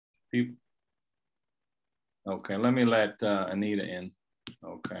people. Okay, let me let Anita in.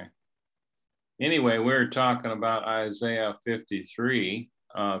 Okay. Anyway, we're talking about Isaiah 53.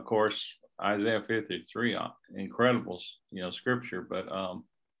 Of course, Isaiah 53, incredible, scripture. But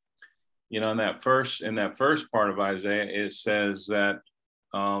in that first part of Isaiah, it says that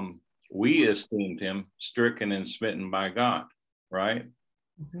we esteemed him stricken and smitten by God, right?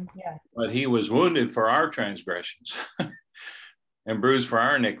 Mm-hmm. Yeah. But he was wounded for our transgressions and bruised for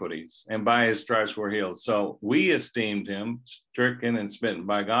our iniquities, and by his stripes we're healed. So we esteemed him stricken and smitten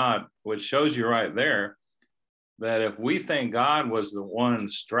by God, which shows you right there that if we think God was the one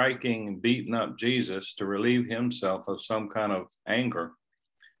striking and beating up Jesus to relieve himself of some kind of anger,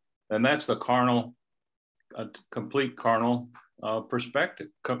 then that's the carnal, complete carnal perspective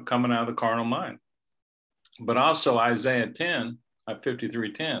coming out of the carnal mind. But also Isaiah 10,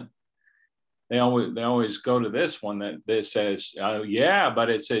 53:10. They always go to this one that says, but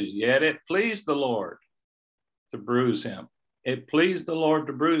it says, yet it pleased the Lord to bruise him. It pleased the Lord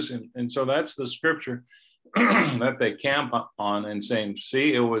to bruise him. And so that's the scripture that they camp on and saying,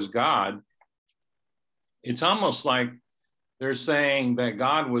 see, it was God. It's almost like they're saying that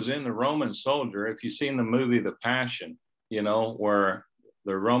God was in the Roman soldier. If you've seen the movie The Passion, where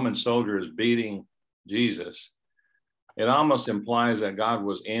the Roman soldier is beating Jesus, it almost implies that God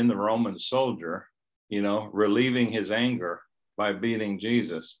was in the Roman soldier, relieving his anger by beating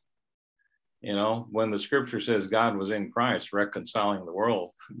Jesus. When the scripture says God was in Christ, reconciling the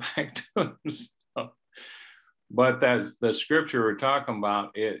world back to himself. But that's the scripture we're talking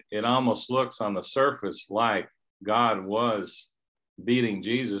about. It almost looks on the surface like God was beating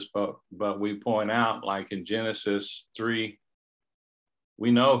Jesus, but we point out, like in Genesis 3,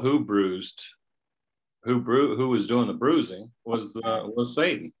 we know who was doing the bruising was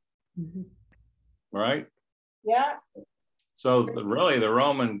Satan. Mm-hmm. Right? Yeah. So really the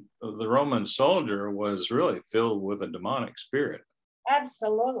Roman soldier was really filled with a demonic spirit.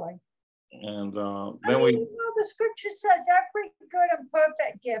 Absolutely. And then the scripture says every good and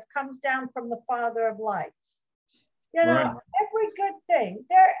perfect gift comes down from the Father of lights. Right. Every good thing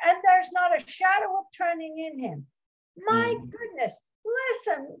there's not a shadow of turning in him. My goodness.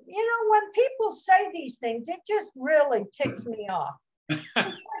 Listen, when people say these things, it just really ticks me off.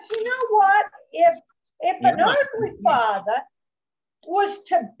 Because you know what? If an earthly father was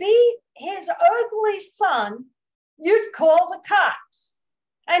to beat his earthly son, you'd call the cops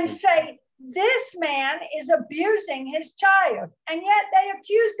and say, this man is abusing his child. And yet they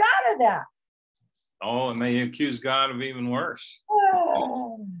accuse God of that. Oh, and they accuse God of even worse.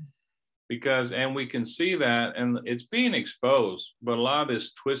 Because, and we can see that, and it's being exposed, but a lot of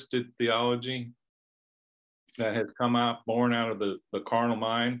this twisted theology that has come out, born out of the carnal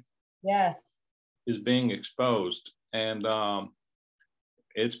mind, yes, is being exposed. And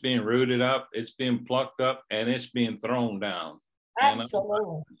it's being rooted up, it's being plucked up, and it's being thrown down.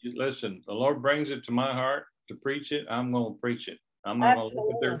 Absolutely. And listen, the Lord brings it to my heart to preach it. I'm going to preach it. I'm not going to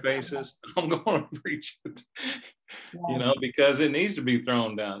look at their faces. I'm going to preach it. Because it needs to be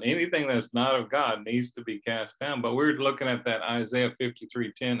thrown down. Anything that's not of God needs to be cast down. But we're looking at that Isaiah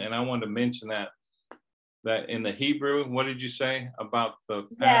 53:10, and I wanted to mention that in the Hebrew, what did you say about the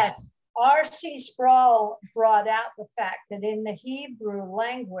passage? Yes, R.C. Sproul brought out the fact that in the Hebrew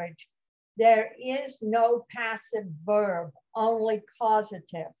language, there is no passive verb, only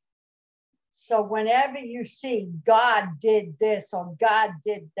causative. So whenever you see God did this or God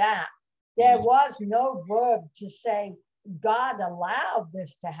did that, there was no verb to say God allowed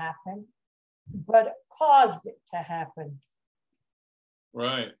this to happen, but caused it to happen.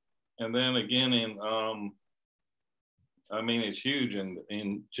 Right. And then again it's huge.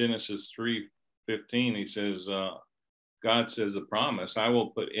 In Genesis 3:15, he says, God says a promise, I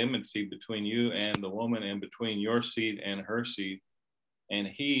will put enmity between you and the woman and between your seed and her seed, and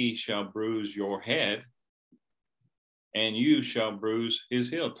he shall bruise your head and you shall bruise his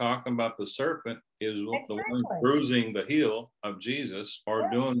heel. Talking about the serpent is the one bruising the heel of Jesus, or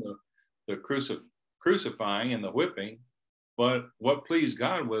doing the crucifying and the whipping. But what pleased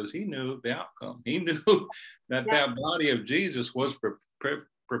God was he knew the outcome. He knew that body of Jesus was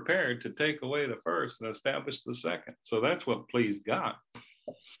prepared to take away the first and establish the second. So that's what pleased God.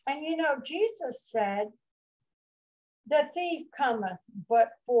 And Jesus said, the thief cometh but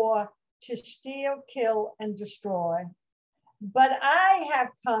for to steal, kill, and destroy. But I have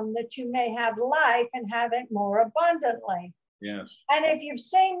come that you may have life and have it more abundantly. Yes. And if you've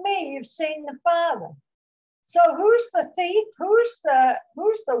seen me, you've seen the Father. So who's the thief? Who's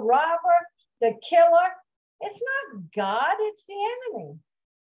the robber, the killer? It's not God, it's the enemy.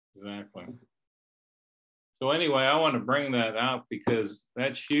 Exactly. So anyway, I want to bring that out because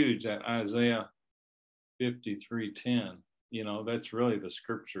that's huge. That Isaiah 53:10. You know, that's really the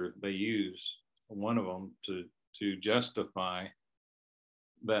scripture they use, one of them, to justify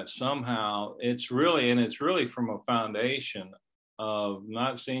that somehow it's really from a foundation of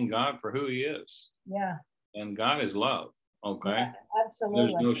not seeing God for who he is. Yeah. And God is love. Okay. Yeah,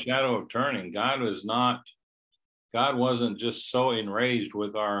 absolutely. There's no shadow of turning. God wasn't just so enraged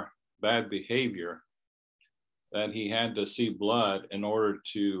with our bad behavior that he had to see blood in order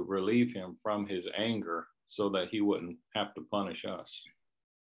to relieve him from his anger so that he wouldn't have to punish us.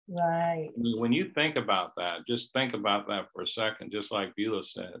 Right. When you think about that, just think about that for a second, just like Beulah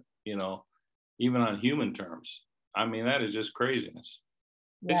said, you know, even on human terms. I mean, that is just craziness.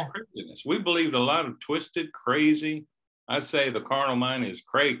 Yeah. It's craziness. We believed a lot of twisted, crazy. I say the carnal mind is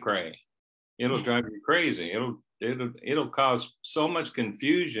cray. It'll drive you crazy. It'll cause so much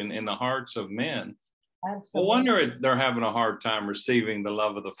confusion in the hearts of men. Absolutely. No wonder they're having a hard time receiving the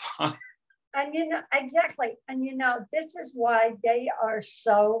love of the Father. And you know, exactly. And you know, this is why they are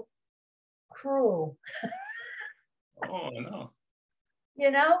so cruel. Oh, I know.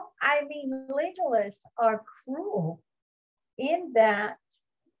 You know, I mean, legalists are cruel in that,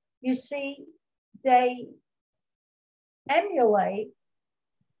 you see, they emulate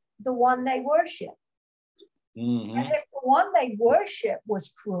the one they worship. Mm-hmm. And if the one they worship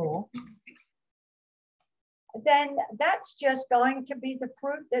was cruel, then that's just going to be the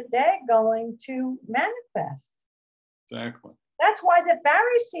fruit that they're going to manifest. Exactly. That's why the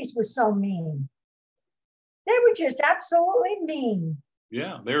Pharisees were so mean. They were just absolutely mean.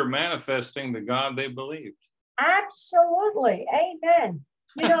 Yeah, they were manifesting the God they believed. Absolutely. Amen.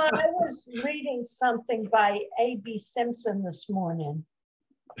 You know, I was reading something by A.B. Simpson this morning.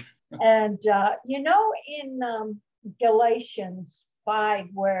 And, you know, in Galatians 5,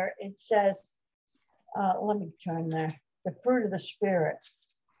 where it says, let me turn there, the fruit of the Spirit.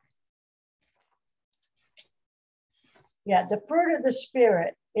 Yeah, the fruit of the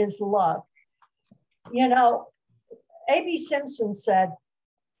Spirit is love. You know, A.B. Simpson said,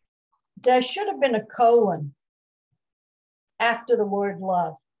 there should have been a colon after the word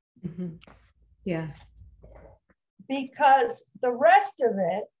love. Mm-hmm. Yeah. Because the rest of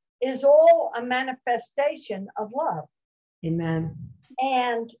it is all a manifestation of love. Amen.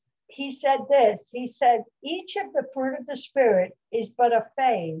 And he said this, he said, each of the fruit of the Spirit is but a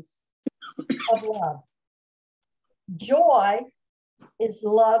phase of love. Joy is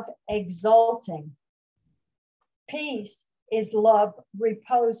love exalting. Peace is love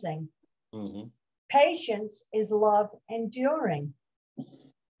reposing. Mm-hmm. Patience is love enduring.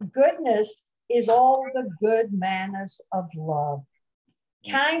 Goodness is all the good manners of love.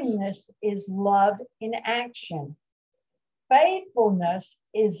 Kindness is love in action. Faithfulness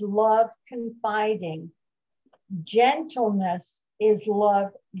is love confiding. Gentleness is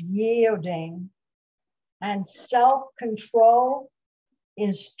love yielding. And self-control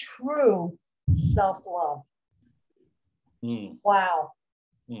is true self-love. Wow.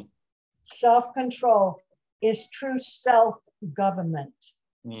 Self-control is true self-government.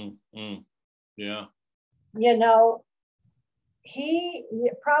 Yeah. You know,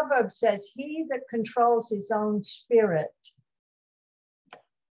 Proverbs says, he that controls his own spirit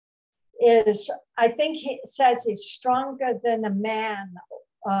is, I think he says, is stronger than a man,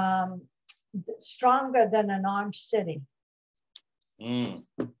 stronger than an armed city.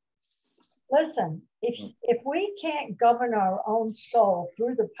 Listen, if we can't govern our own soul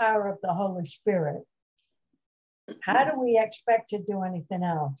through the power of the Holy Spirit, how do we expect to do anything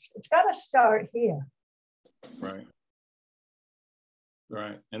else? It's got to start here. Right.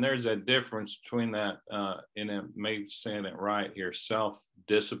 Right. And there's a difference between that, and it may saying it right here,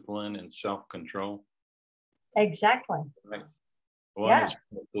 self-discipline and self-control. Exactly. Right. One is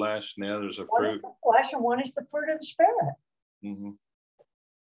the flesh and the other is a fruit. One is the flesh and one is the fruit of the Spirit. Mm-hmm.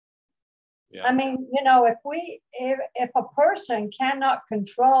 Yeah. I mean, you know, if a person cannot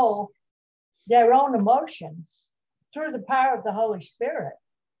control their own emotions through the power of the Holy Spirit,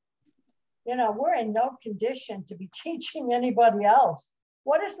 you know, we're in no condition to be teaching anybody else.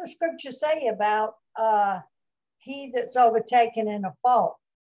 What does the scripture say about he that's overtaken in a fault?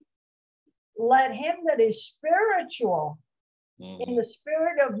 Let him that is spiritual in the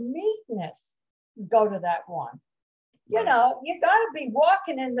spirit of meekness go to that one. You know, you got to be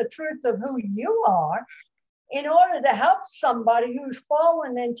walking in the truth of who you are in order to help somebody who's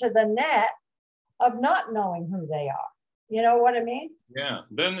fallen into the net of not knowing who they are. You know what I mean? Yeah.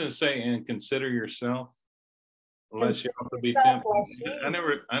 Doesn't it say, and consider yourself, unless you have to be tempted?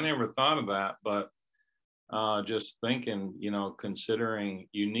 I never thought of that, but just thinking, considering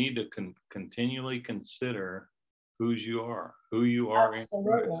you need to continually consider who you are in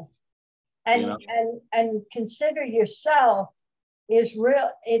Absolutely. Christ. And consider yourself is real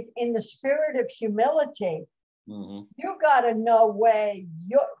in the spirit of humility. Mm-hmm. You got to know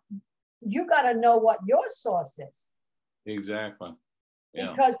you got to know what your source is. Exactly.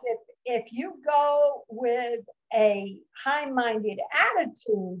 Yeah. Because if you go with a high-minded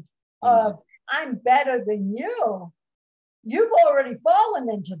attitude of I'm better than you've already fallen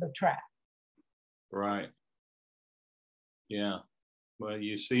into the trap. Right. Yeah. Well,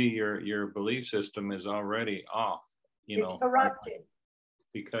 you see, your belief system is already off. It's corrupted.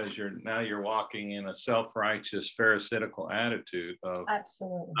 Because you're walking in a self-righteous, pharisaical attitude of,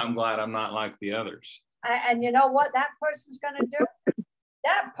 absolutely, I'm glad I'm not like the others. And you know what that person's going to do?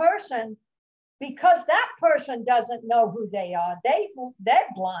 That person, because that person doesn't know who they are, they're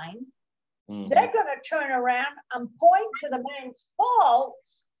blind. Mm-hmm. They're going to turn around and point to the man's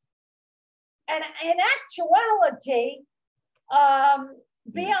faults, and in actuality,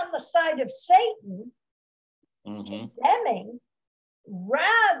 be on the side of Satan, condemning,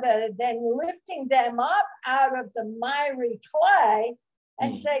 rather than lifting them up out of the miry clay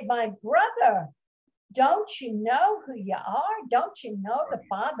and say, my brother, don't you know who you are? Don't you know the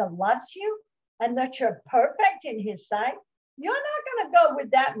Father loves you and that you're perfect in his sight? You're not going to go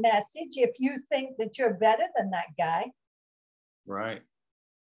with that message if you think that you're better than that guy. Right.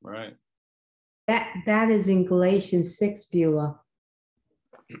 That is in Galatians 6, Beulah.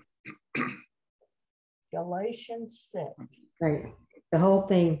 Galatians 6. Right. The whole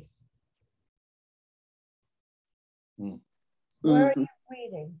thing. Where are you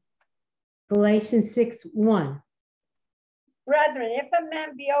reading? Galatians 6:1. Brethren, if a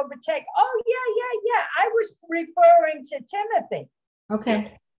man be overtaken, yeah. I was referring to Timothy.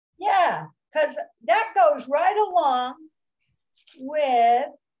 Okay. Yeah, because that goes right along with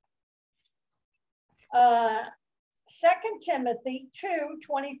 2 Timothy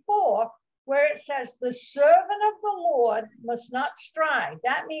 2:24, where it says, the servant of the Lord must not strive.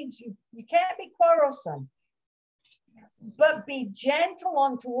 That means you can't be quarrelsome, but be gentle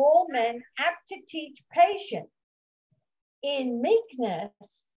unto all men, apt to teach, patient, in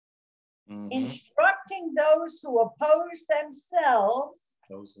meekness, instructing those who oppose themselves,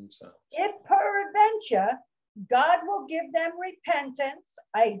 if peradventure God will give them repentance,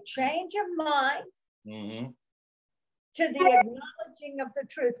 a change of mind, to the acknowledging of the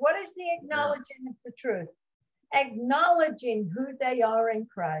truth. What is the acknowledging of the truth? Acknowledging who they are in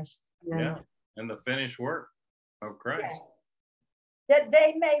Christ. Yeah, and the finished work of Christ. Yes. That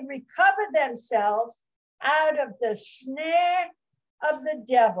they may recover themselves out of the snare of the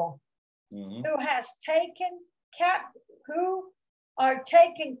devil, who are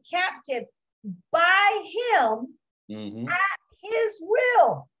taken captive by him at his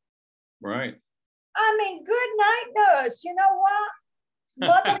will. Right. I mean, good night, nurse. You know what?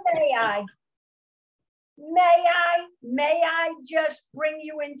 Mother, may I just bring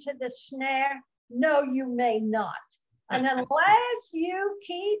you into the snare? No, you may not. And unless you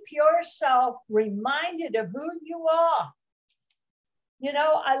keep yourself reminded of who you are,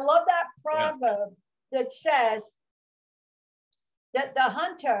 I love that proverb that says that the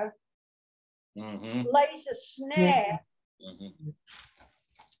hunter lays a snare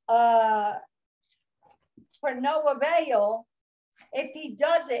for no avail if he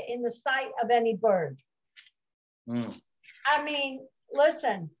does it in the sight of any bird. I mean,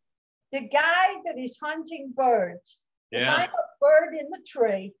 listen, the guy that is hunting birds, if I'm a bird in the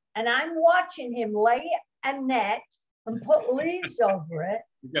tree and I'm watching him lay a net and put leaves over it,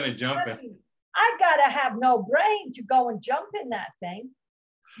 you're going to jump in. I got to have no brain to go and jump in that thing,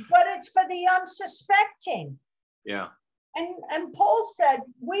 but it's for the unsuspecting. Yeah. And Paul said,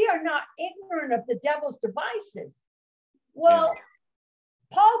 we are not ignorant of the devil's devices. Well,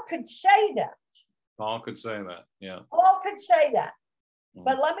 Paul could say that. Paul could say that, yeah. Paul could say that.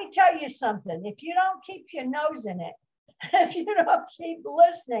 But let me tell you something. If you don't keep your nose in it, if you don't keep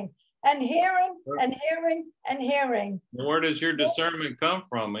listening and hearing and hearing and hearing. Where does your discernment come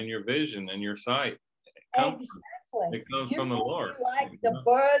from, and your vision and your sight? Exactly. It comes from the Lord. Like the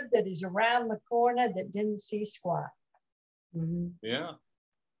bird that is around the corner that didn't see squat. Yeah.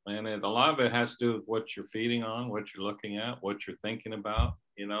 And a lot of it has to do with what you're feeding on, what you're looking at, what you're thinking about,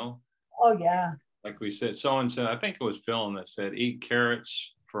 Oh, yeah. Like we said, someone said, I think it was Phil that said, eat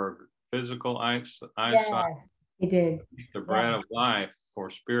carrots for physical eyesight. Yes, he did. Eat the bread of life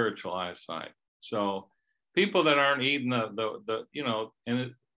for spiritual eyesight. So people that aren't eating the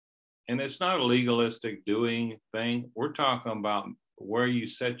and it's not a legalistic doing thing. We're talking about where you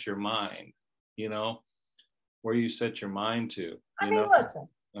set your mind, where you set your mind to. I mean, listen,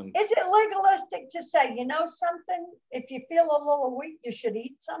 is it legalistic to say, you know something, if you feel a little weak, you should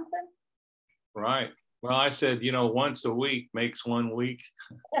eat something? Right. Well, I said, you know, once a week makes 1 week.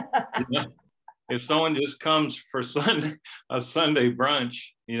 You know, if someone just comes for a Sunday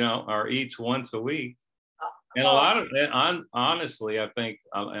brunch, you know, or eats once a week, and a lot of, honestly, I think,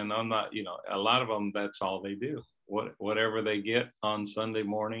 and I'm not, you know, a lot of them, that's all they do. Whatever they get on Sunday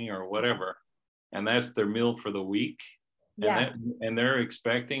morning or whatever, and that's their meal for the week. Yeah. And they're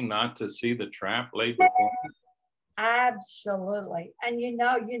expecting not to see the trap laid before them. Absolutely. And you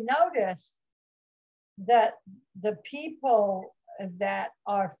know, you notice that the people that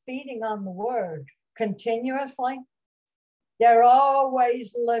are feeding on the word continuously, they're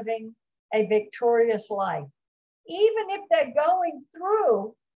always living a victorious life. Even if they're going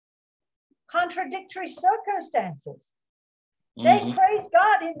through contradictory circumstances, they praise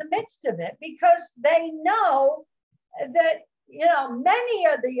God in the midst of it because they know that, you know, many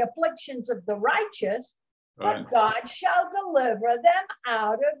are the afflictions of the righteous, but God shall deliver them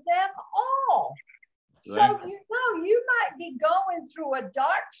out of them all. So, you know, you might be going through a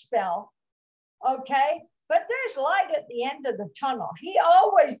dark spell, okay? But there's light at the end of the tunnel. He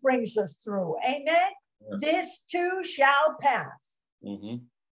always brings us through. Amen? Yes. This too shall pass.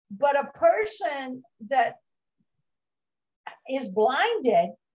 But a person that is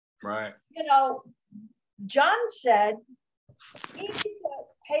blinded, right? You know, John said, he that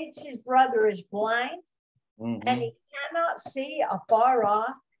hates his brother is blind, and he cannot see afar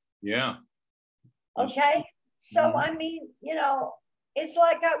off. Yeah. Okay. So, I mean, you know, it's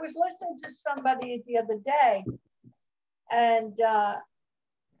like I was listening to somebody the other day, and they're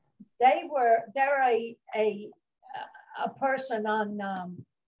a person on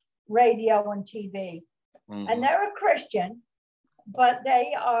radio and TV, and they're a Christian, but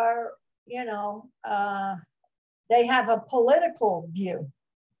they are, you know, they have a political view.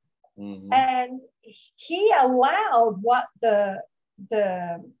 And he allowed what the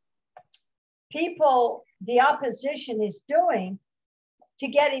people, the opposition is doing to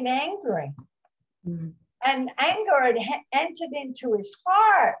get him angry. And anger had entered into his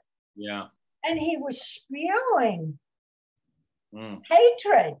heart. Yeah. And he was spewing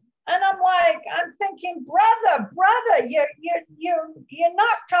hatred. And I'm thinking, brother, you're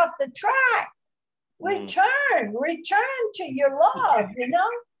knocked off the track. Return to your love, you know?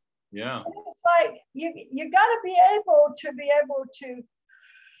 Yeah. And it's like you got to be able to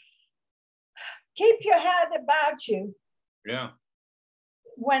keep your head about you. Yeah.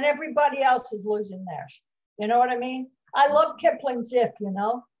 When everybody else is losing theirs. You know what I mean? I love Kipling's If, you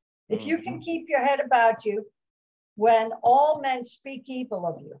know? If you can keep your head about you when all men speak evil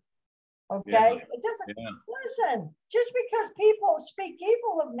of you. Okay? It doesn't, listen, just because people speak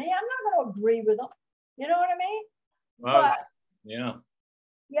evil of me, I'm not going to agree with them. You know what I mean? Well, but, yeah.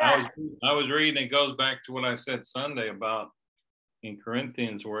 Yeah. I was reading, it goes back to what I said Sunday about in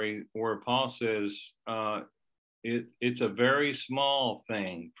Corinthians where Paul says, it's a very small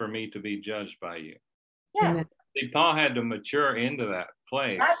thing for me to be judged by you. Yeah. See, Paul had to mature into that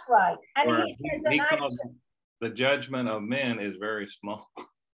place. That's right. And he says, he calls the judgment of men is very small.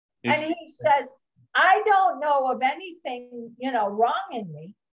 And he says, I don't know of anything, you know, wrong in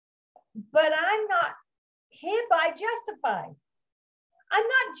me, but I'm not hereby justified. I'm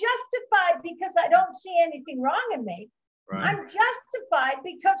not justified because I don't see anything wrong in me. Right. I'm justified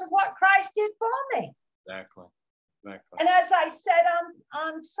because of what Christ did for me. Exactly. And as I said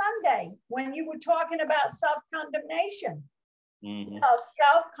on Sunday, when you were talking about self-condemnation, you know,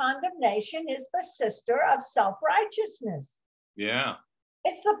 self-condemnation is the sister of self-righteousness. Yeah.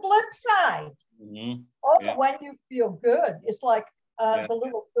 It's the flip side. When you feel good, it's like the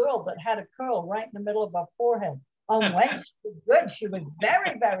little girl that had a curl right in the middle of her forehead. When she was good, she was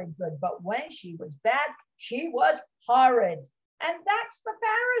very, very good. But when she was bad, she was horrid. And that's the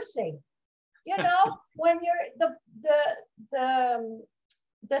Pharisee. You know, when you're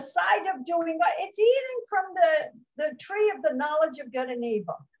the side of doing, it's eating from the tree of the knowledge of good and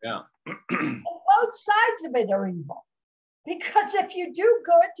evil. Yeah. And both sides of it are evil. Because if you do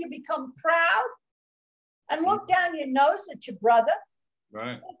good, you become proud and look down your nose at your brother.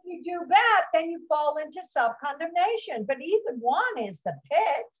 Right. If you do bad, then you fall into self-condemnation. But either one is the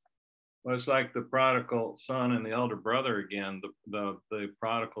pit. Well, it's like the prodigal son and the elder brother again. The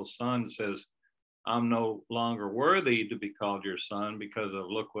prodigal son says, I'm no longer worthy to be called your son because of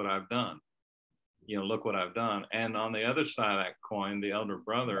look what I've done. You know, look what I've done. And on the other side of that coin, the elder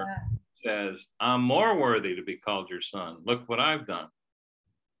brother says, I'm more worthy to be called your son. Look what I've done.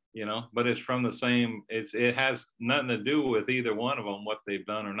 you know, but it's from the same, it has nothing to do with either one of them, what they've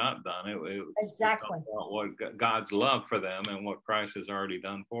done or not done. Exactly. It's about what God's love for them and what Christ has already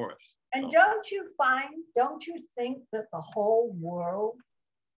done for us. And So, don't you think that the whole world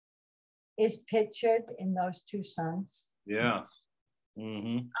is pictured in those two sons? yeah.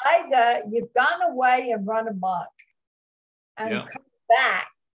 Mm-hmm. Either you've gone away and run amok and Yeah. come back,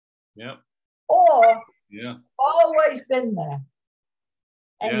 Yeah. or Yeah. always been there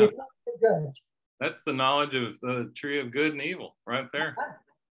and Yeah. you think you're good. That's the knowledge of the tree of good and evil right there.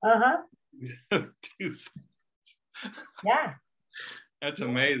 Yeah. That's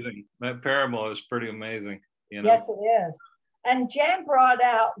amazing. That parable is pretty amazing. You know? Yes, it is. And Jan brought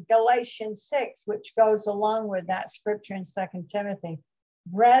out Galatians 6, which goes along with that scripture in 2 Timothy.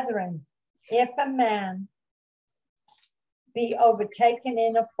 Brethren, if a man be overtaken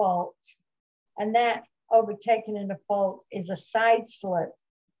in a fault, and that overtaken in a fault is a side slip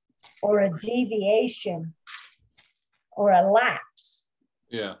or a deviation or a lapse.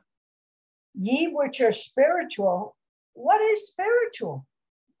 Yeah. Ye which are spiritual, what is spiritual?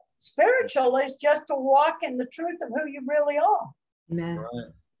 Spiritual is just to walk in the truth of who you really are. Amen.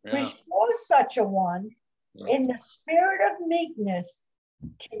 Right. Yeah. Restore such a one in the spirit of meekness,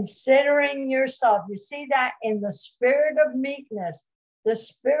 considering yourself. You see that? In the spirit of meekness. The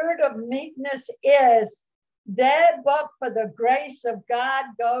spirit of meekness is there, but for the grace of God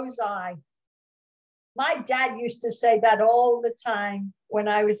goes I. My dad used to say that all the time when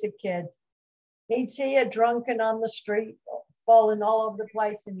I was a kid. He'd see a drunken on the street, falling all over the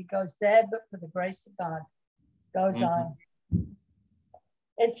place, and he goes, there, but for the grace of God goes I.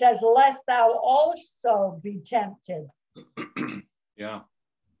 It says, lest thou also be tempted. Yeah.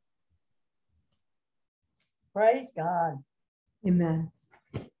 Praise God. Amen.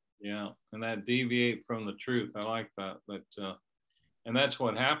 Yeah. And that deviate from the truth. I like that. But and that's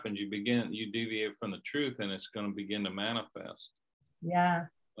what happens. You deviate from the truth, and it's going to begin to manifest. Yeah.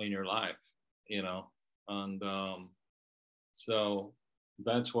 In your life, you know. And so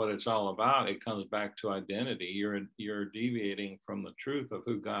that's what it's all about. It comes back to identity. You're deviating from the truth of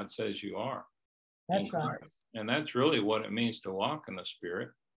who God says you are. That's right. And that's really what it means to walk in the spirit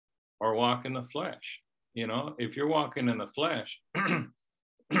or walk in the flesh. You know, if you're walking in the flesh,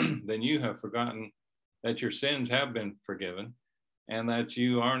 then you have forgotten that your sins have been forgiven and that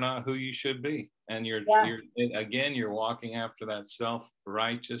you are not who you should be. And you're walking after that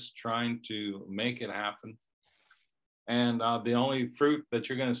self-righteous, trying to make it happen. And the only fruit that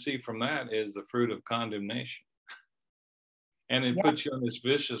you're going to see from that is the fruit of condemnation. And it puts you in this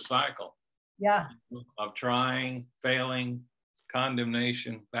vicious cycle of trying, failing,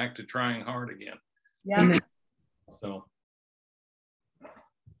 condemnation, back to trying hard again. Yeah. So,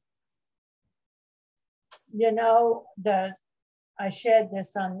 you know, I shared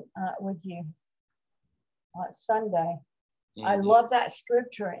this on with you on Sunday. I love that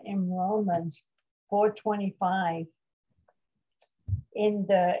scripture in Romans 4:25 in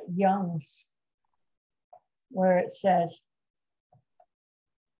the Young's, where it says,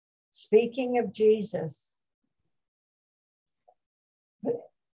 speaking of Jesus,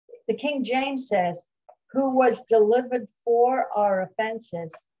 the King James says, who was delivered for our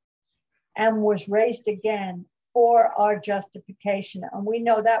offenses and was raised again for our justification. And we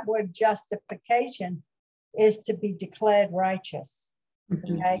know that word justification is to be declared righteous.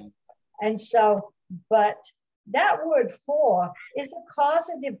 Okay. And so, but that word for is a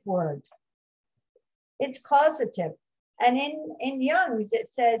causative word. It's causative. And in Young's, it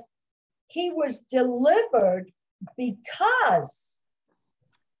says, he was delivered because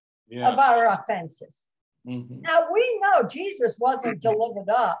of our offenses. Now, we know Jesus wasn't delivered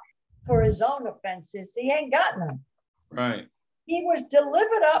up for his own offenses. He ain't got none. Right. He was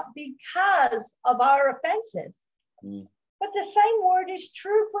delivered up because of our offenses. But the same word is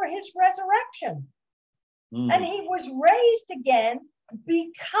true for his resurrection. And he was raised again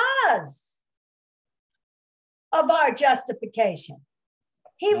because of our justification.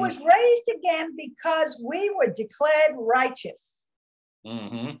 He was raised again because we were declared righteous.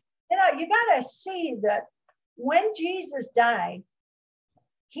 You know, you got to see that when Jesus died,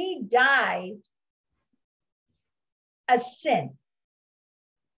 he died as sin.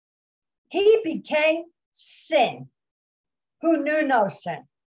 He became sin, who knew no sin.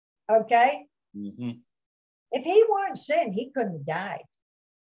 Okay? If he weren't sin, he couldn't have died.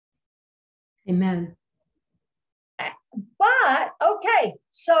 Amen. But, okay,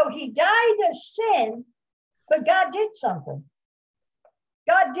 so he died as sin, but God did something.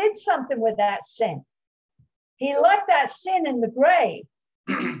 God did something with that sin. He left that sin in the grave.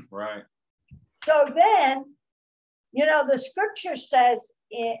 Right. So then, you know, the scripture says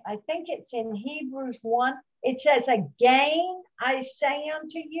I think it's in Hebrews 1. It says, again, I say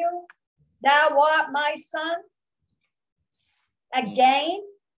unto you, thou art my son. Again.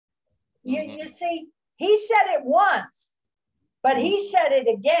 You see, he said it once, but he said it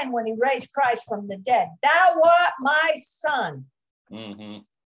again when he raised Christ from the dead. Thou art my son.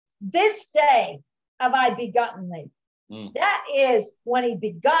 This day have I begotten thee. That is when he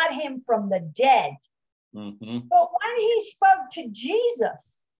begot him from the dead. But when he spoke to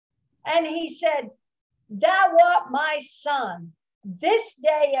Jesus and he said, thou art my son, this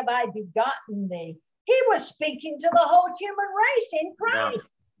day have I begotten thee, he was speaking to the whole human race in Christ. Yeah.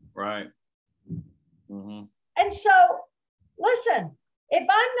 Right. And so, listen, if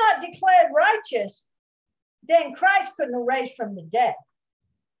I'm not declared righteous, then Christ couldn't have raised from the dead.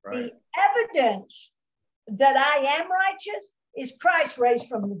 Right. The evidence that I am righteous is Christ raised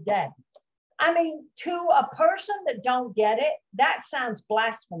from the dead. I mean, to a person that don't get it, that sounds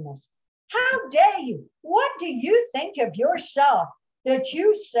blasphemous. How dare you? What do you think of yourself that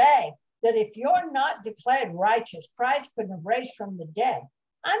you say that if you're not declared righteous, Christ couldn't have raised from the dead?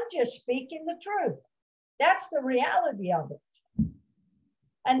 I'm just speaking the truth. That's the reality of it.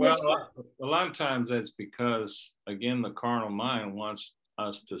 And well, a lot of times that's because, again, the carnal mind wants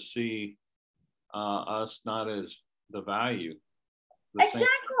us to see us not as the value.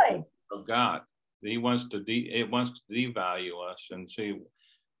 Exactly. Of God. He wants to it wants to devalue us and see,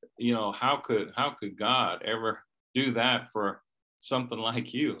 you know, how could God ever do that for something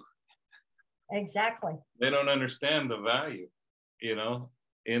like you? Exactly. They don't understand the value, you know,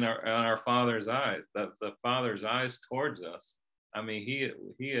 in our Father's eyes, the Father's eyes towards us. I mean,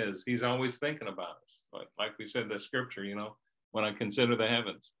 he's always thinking about us. Like we said, the scripture, you know, when I consider the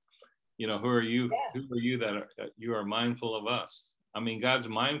heavens, you know, who are you that you are mindful of us? I mean, God's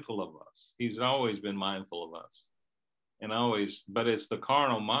mindful of us. He's always been mindful of us, and always, but it's the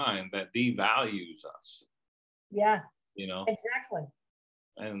carnal mind that devalues us. Yeah. You know. Exactly.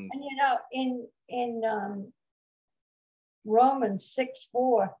 And you know, in Romans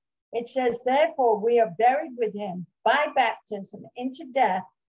 6:4, it says, therefore we are buried with him by baptism into death,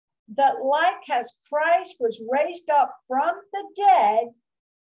 that like as Christ was raised up from the dead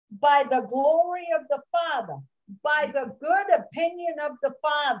by the glory of the Father, by the good opinion of the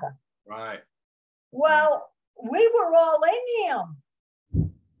Father. Right. Well, we were all in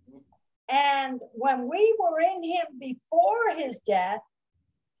him. And when we were in him before his death,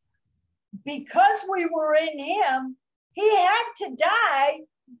 because we were in him, he had to die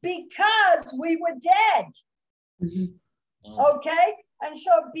because we were dead. Okay? And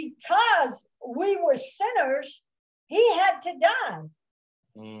so because we were sinners, he had to die.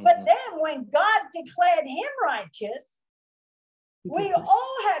 But then when God declared him righteous, we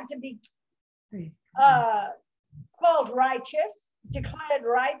all had to be called righteous, declared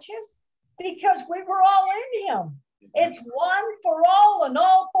righteous, because we were all in him. It's one for all and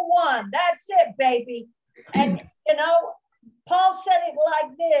all for one. That's it, baby. And, you know, Paul said it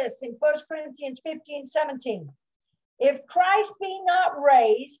like this in 1 Corinthians 15:17. If Christ be not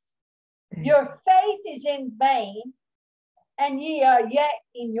raised, your faith is in vain, and ye are yet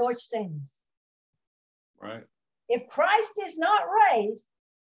in your sins. Right. If Christ is not raised,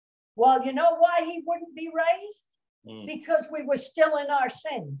 well, you know why he wouldn't be raised? Because we were still in our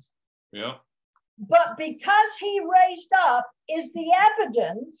sins. Yeah. But because he raised up is the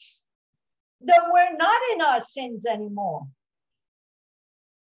evidence that we're not in our sins anymore.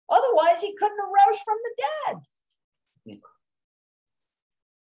 Otherwise, he couldn't have rose from the dead.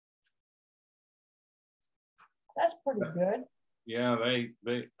 That's pretty good. Yeah, they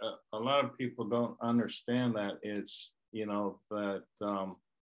a lot of people don't understand that it's, you know, that our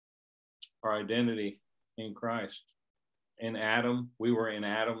identity in Christ. In Adam, we were in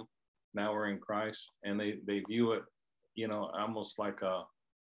Adam, now we're in Christ, and they view it, you know, almost like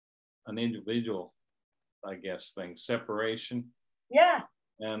an individual, I guess, thing, separation. Yeah.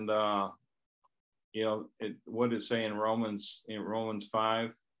 And you know, what does it say in Romans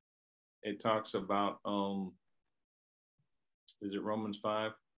 5? It talks about is it Romans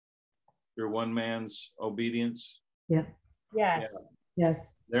 5? Through one man's obedience. Yeah. Yes. Yeah.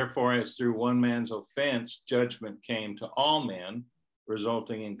 Yes. Therefore, as through one man's offense, judgment came to all men,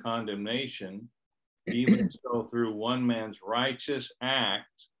 resulting in condemnation, even so through one man's righteous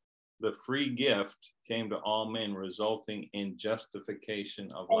act, the free gift came to all men, resulting in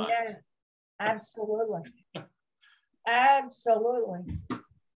justification of life. Yeah, absolutely. Absolutely.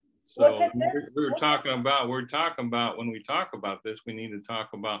 So Look at this. we're talking about when we talk about this, we need to talk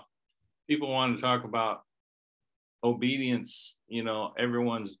about, people want to talk about obedience, you know,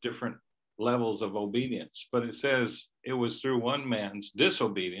 everyone's different levels of obedience, but it says it was through one man's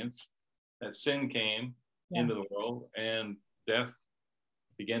disobedience that sin came into the world and death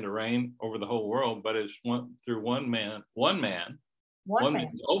began to reign over the whole world. But it's through one man's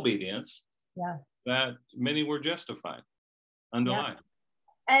obedience that many were justified unto life.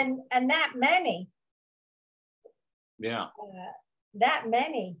 And that many, that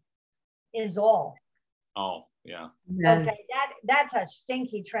many is all. Oh, yeah. Okay, that's a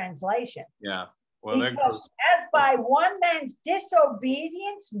stinky translation. Yeah. Well, because as by one man's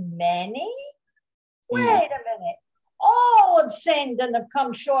disobedience, many. Wait a minute. All have sinned and have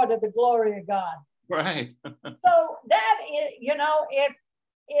come short of the glory of God. Right. So that is, you know, if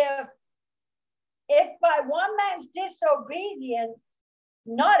by one man's disobedience,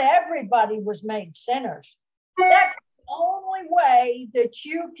 not everybody was made sinners. That's the only way that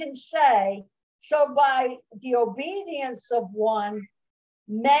you can say, so by the obedience of one,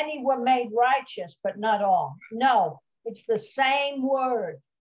 many were made righteous, but not all. No, it's the same word.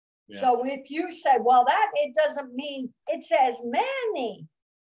 Yeah. So if you say, well, it doesn't mean, it says many.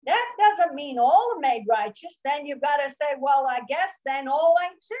 That doesn't mean all are made righteous. Then you've got to say, well, I guess then all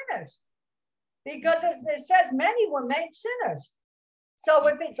ain't sinners. Because it says many were made sinners. So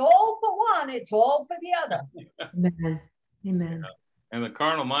if it's all for one, it's all for the other. Amen. Amen. Yeah. And the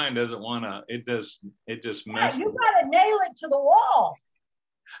carnal mind doesn't want to, it just messes. You got to nail it to the wall.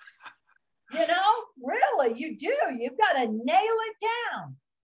 You know, really, you do. You've got to nail it down.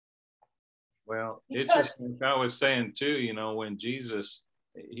 Well, it's just like I was saying too, you know, when Jesus,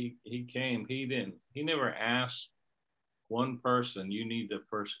 he came, he never asked one person, you need to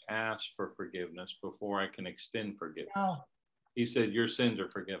first ask for forgiveness before I can extend forgiveness. Oh. He said, your sins are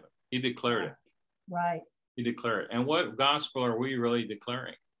forgiven. He declared it. Right. He declared it. And what gospel are we really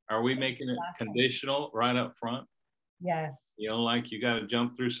declaring? Are we making it conditional right up front? Yes. You know, like you got to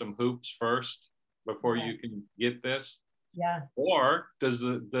jump through some hoops first before you can get this? Yeah. Or does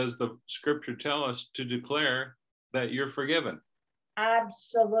the scripture tell us to declare that you're forgiven?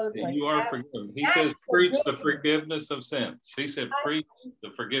 Absolutely. That you are forgiven. He says, preach the forgiveness of sins. He said, preach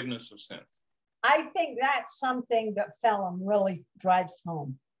the forgiveness of sins. I think that's something that Phelim really drives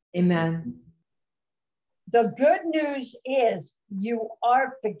home. Amen. The good news is you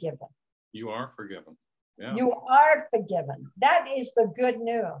are forgiven. You are forgiven. Yeah. You are forgiven. That is the good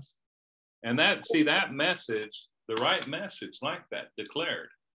news. And that message, the right message like that, declared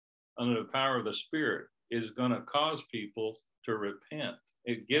under the power of the Spirit, is going to cause people to repent.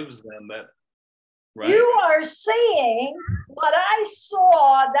 It gives them that. Right? You are seeing what I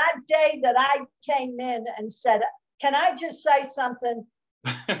saw that day that I came in and said, can I just say something?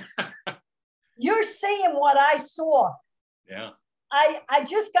 You're seeing what I saw. Yeah. I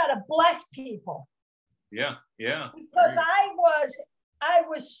just got to bless people. Yeah. Yeah. Because I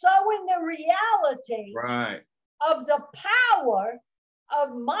was so in the reality of the power of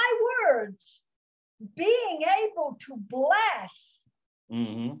my words being able to bless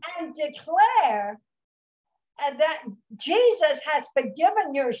and declare that Jesus has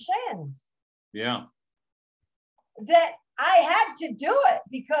forgiven your sins. Yeah. That I had to do it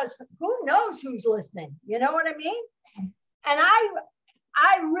because who knows who's listening? You know what I mean? And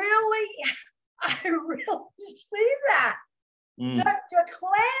I really see that. That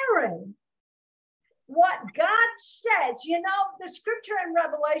declaring what God says. You know, the scripture in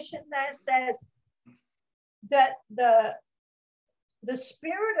Revelation that says that the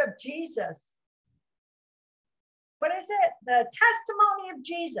Spirit of Jesus, what is it? The testimony of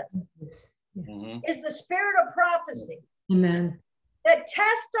Jesus is the spirit of prophecy. Amen. The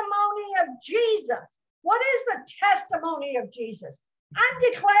testimony of Jesus. What is the testimony of Jesus?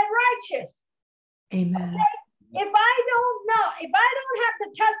 I'm declared righteous. Amen. Okay? If I don't have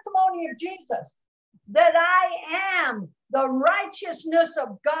the testimony of Jesus, that I am the righteousness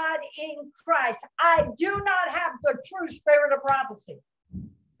of God in Christ, I do not have the true spirit of prophecy.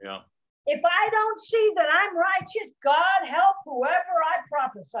 Yeah. If I don't see that I'm righteous, God help whoever I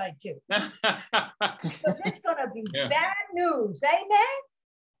prophesy to. Because it's going to be bad news. Amen?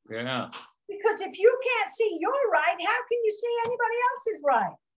 Yeah. Because if you can't see you're right, how can you see anybody else is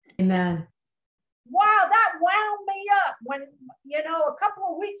right? Amen. Wow, that wound me up when, you know, a couple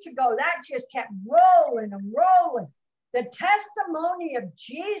of weeks ago, that just kept rolling and rolling. The testimony of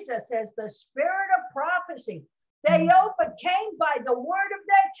Jesus as the spirit of prophecy. They overcame by the word of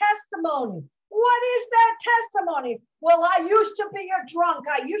their testimony. What is that testimony? Well, I used to be a drunk.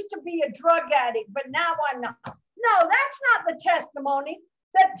 I used to be a drug addict, but now I'm not. No, that's not the testimony.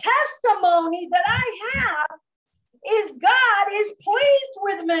 The testimony that I have is God is pleased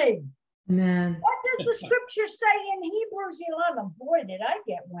with me. Amen. What does the scripture say in Hebrews 11? Boy, did I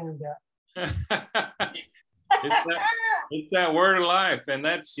get wound up. It's that word of life. And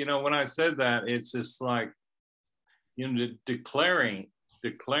that's, you know, when I said that, it's just like, you know, declaring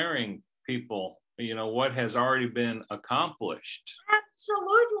people, you know, what has already been accomplished.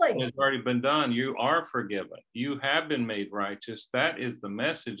 Absolutely. It's already been done. You are forgiven. You have been made righteous. That is the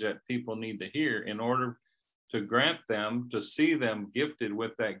message that people need to hear in order to grant them, to see them gifted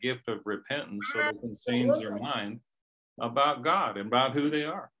with that gift of repentance, so they can change their mind about God and about who they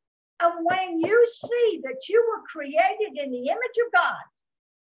are. And when you see that you were created in the image of God,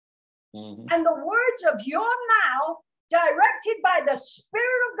 and the words of your mouth, directed by the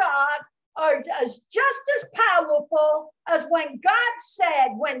Spirit of God, are just as powerful as when God said,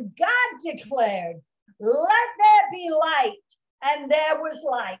 when God declared, let there be light, and there was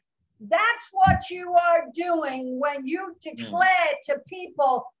light. That's what you are doing when you declare to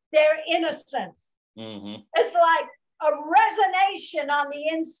people their innocence. It's like a resonation on the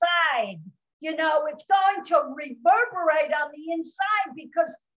inside. You know, it's going to reverberate on the inside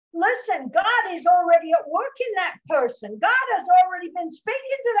because, listen, God is already at work in that person. God has already been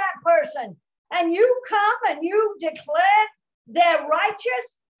speaking to that person. And you come and you declare they're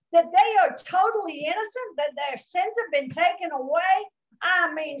righteous, that they are totally innocent, that their sins have been taken away.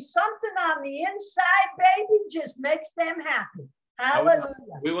 I mean, something on the inside, baby, just makes them happy.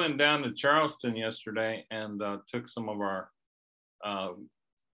 Hallelujah. We went down to Charleston yesterday and took some of our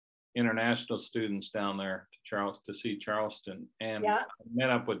international students down there to see Charleston. And I met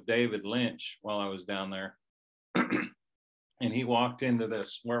up with David Lynch while I was down there. And he walked into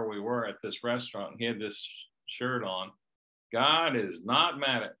where we were at this restaurant. He had this shirt on. God is not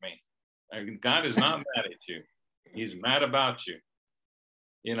mad at me. God is not mad at you. He's mad about you.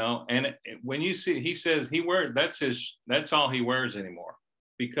 You know, and when you see, he says that's all he wears anymore,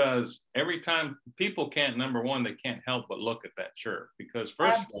 because every time people can't, number one, they can't help but look at that shirt, because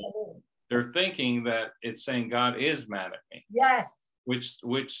first of all, they're thinking that it's saying God is mad at me. Yes. Which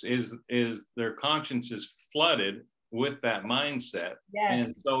is their conscience is flooded with that mindset. Yes.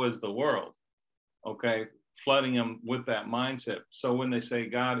 And so is the world. Okay. Flooding them with that mindset. So when they say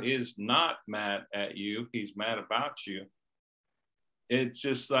God is not mad at you, he's mad about you, it's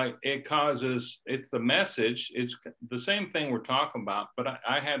just like it's the message. It's the same thing we're talking about, but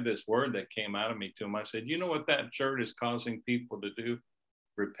I had this word that came out of me to him. I said, you know what that shirt is causing people to do?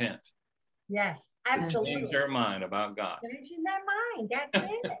 Repent. Yes, absolutely. Change their mind about God. Changing their mind, that's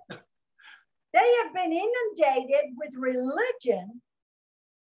it. They have been inundated with religion.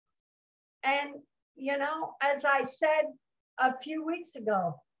 And, you know, as I said a few weeks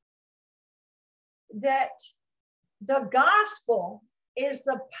ago, that the gospel is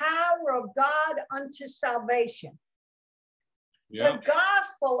the power of God unto salvation. The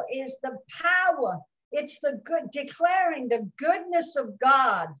gospel is the power. It's the good, declaring the goodness of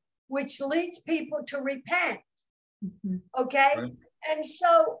God, which leads people to repent. Okay? Right. And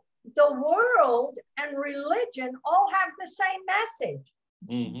so the world and religion all have the same message.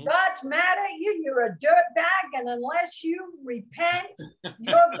 God's mad at you. You're a dirtbag, and unless you repent,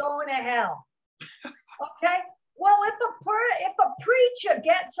 you're going to hell. Okay? Well, if a preacher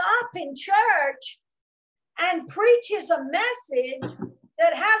gets up in church and preaches a message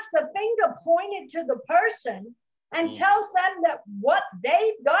that has the finger pointed to the person and tells them that what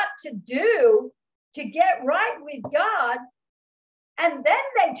they've got to do to get right with God, and then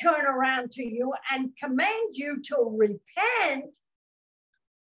they turn around to you and command you to repent,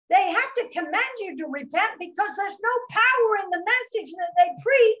 they have to command you to repent because there's no power in the message that they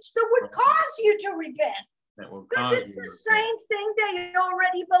preach that would cause you to repent. Because it's the same thing they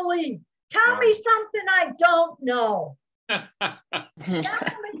already believe. Tell me something I don't know. Tell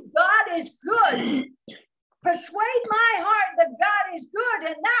me God is good. Persuade my heart that God is good,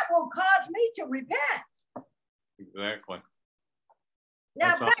 and that will cause me to repent. Exactly.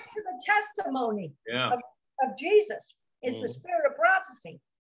 Now, back to the testimony of Jesus is the spirit of prophecy.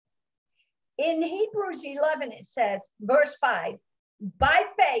 In Hebrews 11, it says, verse 5, by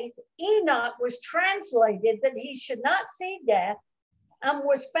faith, Enoch was translated that he should not see death, and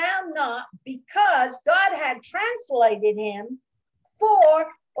was found not, because God had translated him,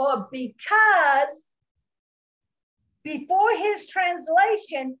 because before his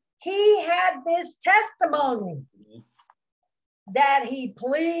translation, he had this testimony that he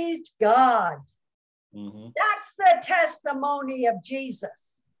pleased God. That's the testimony of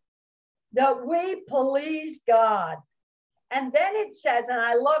Jesus, that we please God. And then it says, and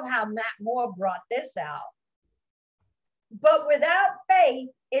I love how Matt Moore brought this out, but without faith,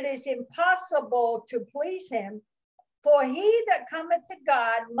 it is impossible to please him, for he that cometh to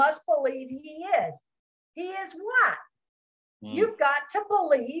God must believe he is. He is what? You've got to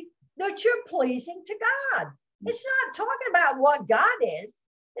believe that you're pleasing to God. It's not talking about what God is.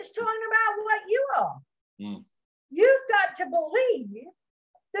 It's talking about what you are. Mm. You've got to believe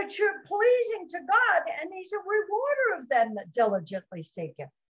that you're pleasing to God, and he's a rewarder of them that diligently seek him.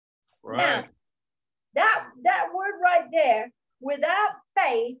 Right. Now, that word right there, without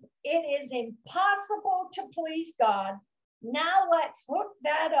faith, it is impossible to please God. Now let's hook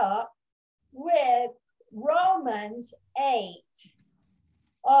that up with Romans 8.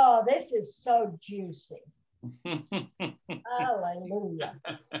 Oh, this is so juicy. Hallelujah.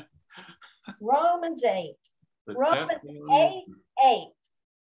 Romans 8. Romans 8:8.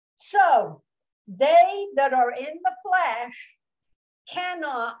 So they that are in the flesh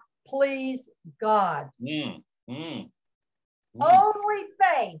cannot please God. Only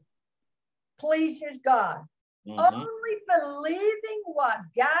faith pleases God. Only believing what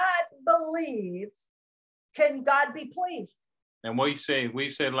God believes can God be pleased. And we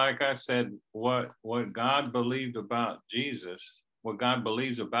said, like I said, what God believed about Jesus, what God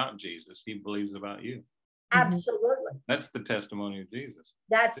believes about Jesus, he believes about you. Absolutely. That's the testimony of Jesus.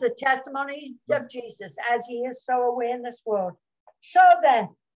 That's the testimony of Jesus. As he is, so are we in this world. So then,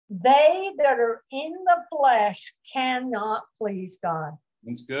 they that are in the flesh cannot please God.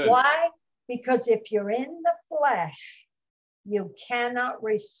 That's good. Why? Because if you're in the flesh, you cannot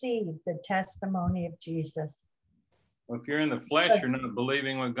receive the testimony of Jesus. Well, if you're in the flesh, you're not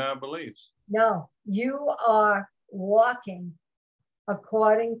believing what God believes. No, you are walking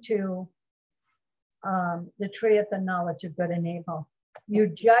according to the tree of the knowledge of good and evil. You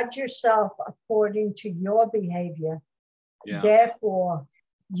judge yourself according to your behavior. Yeah. Therefore,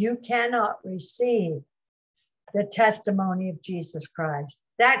 you cannot receive the testimony of Jesus Christ.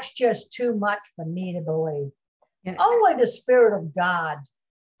 That's just too much for me to believe. Yeah. Only the Spirit of God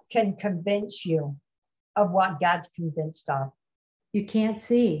can convince you of what God's convinced of. You can't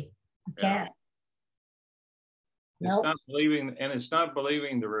see. You can't. It's not believing, and it's not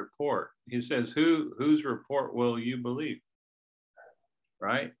believing the report. He says, whose report will you believe?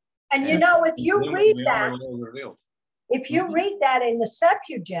 Right? And you know, if you read that, if you read that in the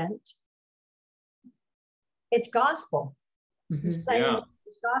Septuagint, it's gospel. It's the same.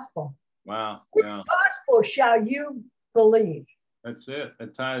 It's gospel. Wow. Which gospel shall you believe? That's it.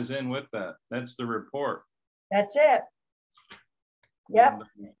 It ties in with that. That's the report. That's it. Yep.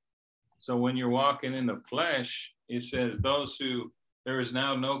 So when you're walking in the flesh, it says there is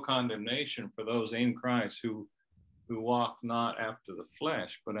now no condemnation for those in Christ who walk not after the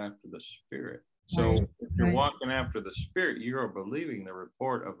flesh, but after the Spirit. So if you're walking after the Spirit, you are believing the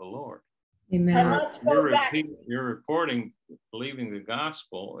report of the Lord. Amen. And let's go back. You're reporting, believing the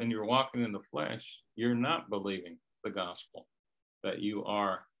gospel, and you're walking in the flesh. You're not believing the gospel that you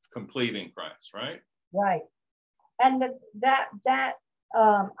are complete in Christ, right? Right. And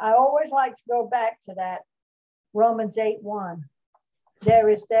I always like to go back to that Romans 8:1. There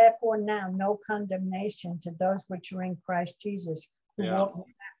is therefore now no condemnation to those which are in Christ Jesus, who walk not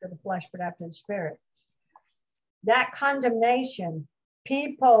after the flesh, but after the Spirit. That condemnation,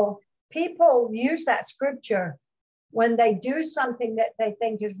 people use that scripture when they do something that they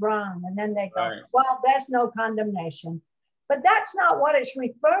think is wrong, and then they go, well, there's no condemnation. But that's not what it's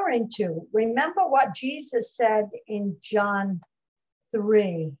referring to. Remember what Jesus said in John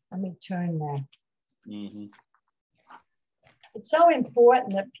 3. Let me turn there. It's so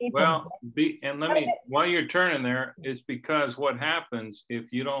important that people. While you're turning there, it's because what happens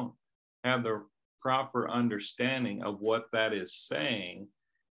if you don't have the proper understanding of what that is saying,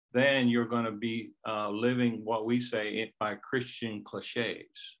 then you're going to be living what we say by Christian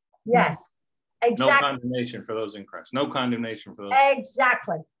cliches. Yes, exactly. No condemnation for those in Christ. No condemnation for those.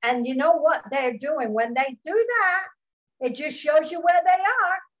 Exactly. And you know what they're doing when they do that? It just shows you where they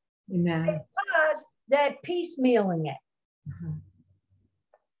are. Amen. Because they're piecemealing it.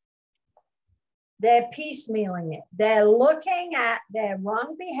 They're piecemealing it. They're looking at their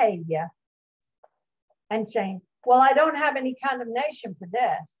wrong behavior and saying, well, I don't have any condemnation for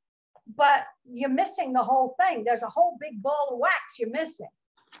this. But you're missing the whole thing. There's a whole big ball of wax you're missing.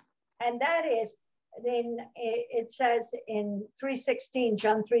 And that is, then it says in 3:16,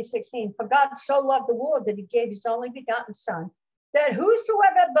 John 3:16, for God so loved the world that he gave his only begotten Son, that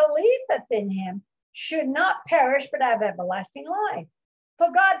whosoever believeth in him should not perish, but have everlasting life.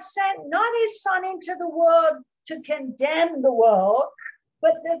 For God sent not his Son into the world to condemn the world,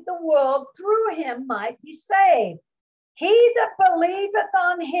 but that the world through him might be saved. He that believeth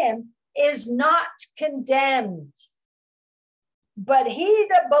on him is not condemned, but he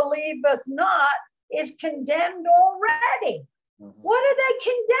that believeth not is condemned already. What are they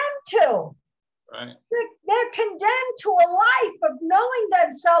condemned to? Right. They're condemned to a life of knowing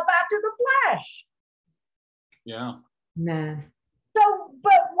themselves after the flesh. Yeah. Man. So,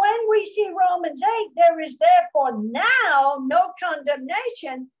 but when we see Romans 8, there is therefore now no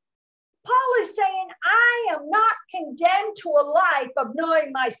condemnation. Paul is saying, I am not condemned to a life of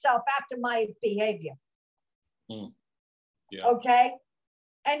knowing myself after my behavior. Yeah. Okay.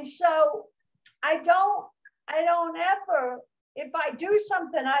 And so I don't ever, if I do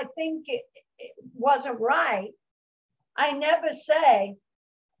something I think it wasn't right, I never say,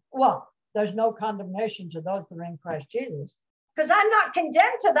 well, there's no condemnation to those that are in Christ Jesus, because I'm not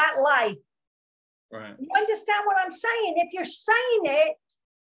condemned to that life. Right. You understand what I'm saying?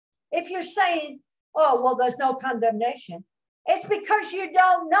 If you're saying, oh, well, there's no condemnation, it's because you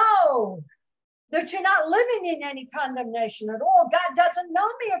don't know that you're not living in any condemnation at all. God doesn't know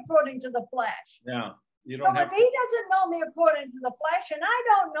me according to the flesh. Yeah. You So don't if have he doesn't know me according to the flesh, and I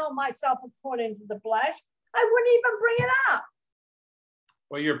don't know myself according to the flesh, I wouldn't even bring it up.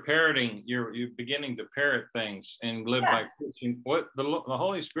 Well, you're parroting, you're beginning to parrot things and live by preaching. What the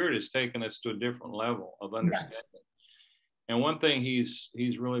Holy Spirit has taken us to a different level of understanding. And one thing he's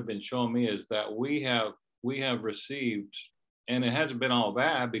really been showing me is that we have received, and it hasn't been all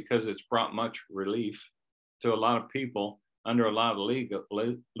bad because it's brought much relief to a lot of people under a lot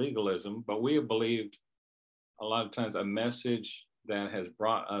of legalism, but we have believed a lot of times a message that has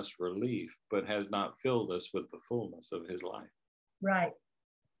brought us relief, but has not filled us with the fullness of his life. Right.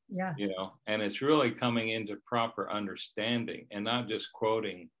 Yeah. You know, and it's really coming into proper understanding and not just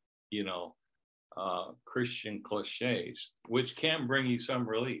quoting, you know, Christian cliches, which can bring you some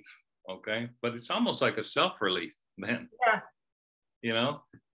relief. Okay. But it's almost like a self-relief then. Yeah. You know,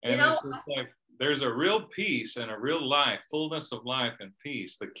 and it's like there's a real peace and a real life, fullness of life and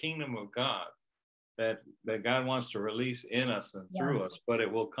peace, the kingdom of God that God wants to release in us and through us, but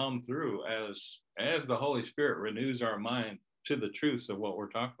it will come through as the Holy Spirit renews our mind to the truths of what we're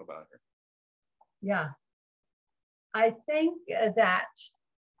talking about here. Yeah. I think that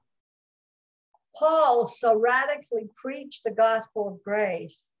Paul so radically preached the gospel of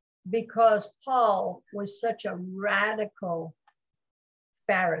grace because Paul was such a radical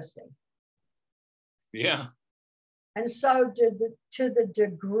Pharisee. Yeah. And so to the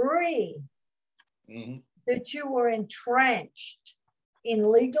degree that you were entrenched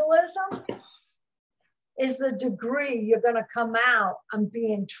in legalism is the degree you're going to come out and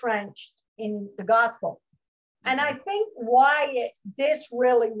be entrenched in the gospel. And I think why this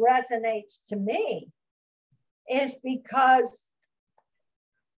really resonates to me is because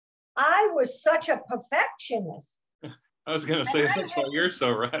I was such a perfectionist. I was going to say, that's why you're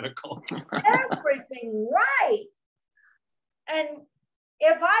so radical. Everything right. And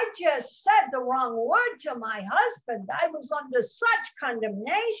if I just said the wrong word to my husband, I was under such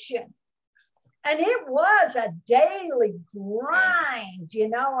condemnation. And it was a daily grind, you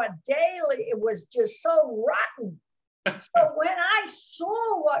know, it was just so rotten. So when I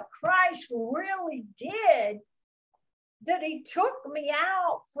saw what Christ really did, that he took me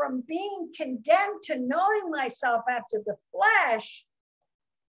out from being condemned to knowing myself after the flesh,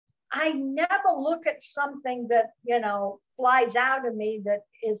 I never look at something that, you know, flies out of me that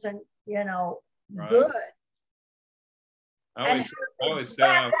isn't, you know, good. I always say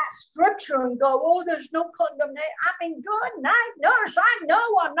that scripture and go, oh, there's no condemnation. I mean, good night, nurse. I know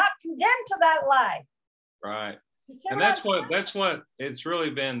I'm not condemned to that life. Right. And that's what it's really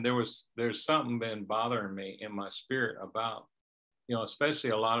been. There's something been bothering me in my spirit about, you know,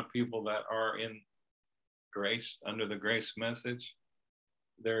 especially a lot of people that are in grace, under the grace message.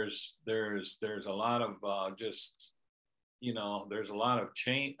 There's a lot of just, you know, there's a lot of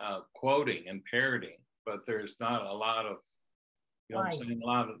quoting and parroting, but there's not a lot of, you know what I'm saying,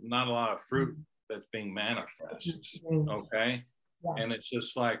 not a lot of fruit that's being manifest. Okay. Yeah. And it's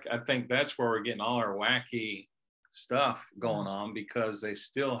just like, I think that's where we're getting all our wacky stuff going on, because they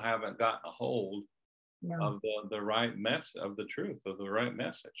still haven't gotten a hold of the right of the truth of the right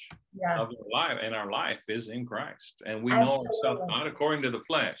message of their life. And our life is in Christ, and we know ourselves not according to the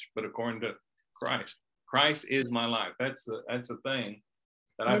flesh, but according to Christ. Christ is my life. That's the thing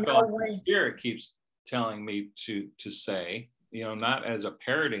that I feel like the Spirit keeps telling me to say, you know, not as a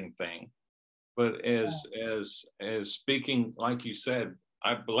parroting thing, but as speaking, like you said,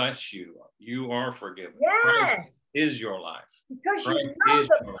 I bless you. You are forgiven. Yes. Christ is your life. Because Christ, you know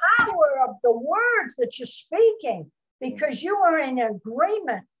the power of the words that you're speaking, because you are in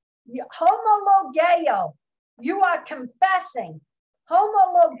agreement. Homologeo, you are confessing.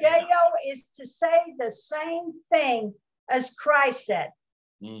 Homologeo is to say the same thing as Christ said.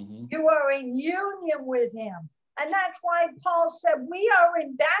 You are in union with him. And that's why Paul said, we are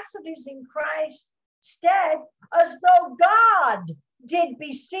ambassadors in Christ's stead, as though God did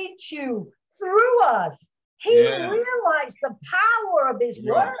beseech you through us. He realized the power of his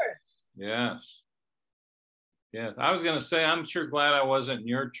words. Yes. Yes. I was going to say, I'm sure glad I wasn't in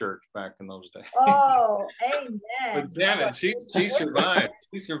your church back in those days. Oh, amen. But Janet, she survived.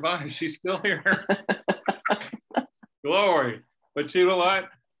 She survived. She's still here. Glory. But you know what?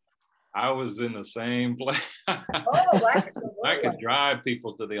 I was in the same place. Oh, absolutely. I could drive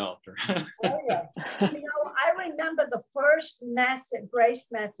people to the altar. Oh, yeah. You know, I remember the first message, grace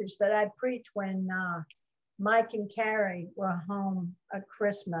message that I preached when Mike and Carrie were home at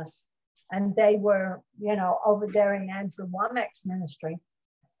Christmas. And they were, you know, over there in Andrew Womack's ministry.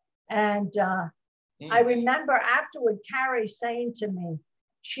 And I remember afterward, Carrie saying to me,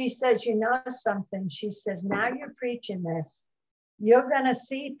 she says, you know something? She says, now you're preaching this. You're going to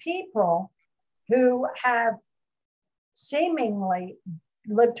see people who have seemingly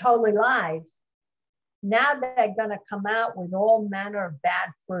lived holy lives. Now they're going to come out with all manner of bad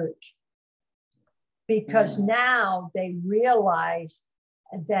fruit. Because now they realize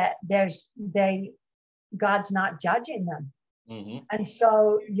that God's not judging them. And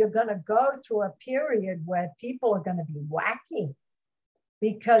so you're going to go through a period where people are going to be wacky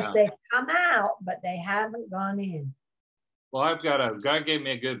because they've come out, but they haven't gone in. Well, I've got God gave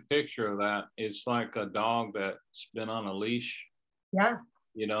me a good picture of that. It's like a dog that's been on a leash. Yeah.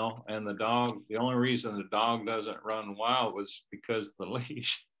 You know, and the only reason the dog doesn't run wild was because of the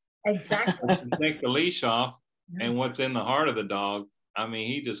leash. Exactly. You take the leash off, and what's in the heart of the dog, I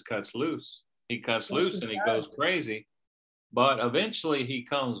mean, he just cuts loose. He cuts loose and he goes crazy. But eventually he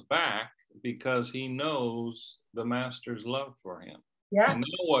comes back because he knows the master's love for him. Yeah. And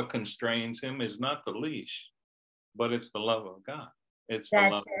now what constrains him is not the leash, but it's the love of God. It's the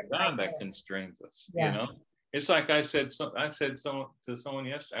love of God that constrains us. You know, it's like I said to someone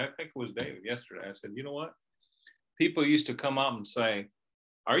yesterday, I think it was David yesterday. I said, you know what? People used to come up and say,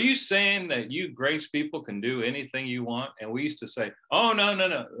 are you saying that you grace people can do anything you want? And we used to say, oh, no.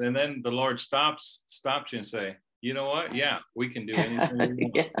 And then the Lord stops you and say, you know what? Yeah, we can do anything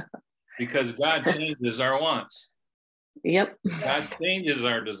we want. Because God changes our wants. Yep. God changes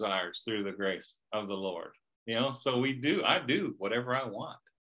our desires through the grace of the Lord. You know, so I do whatever I want.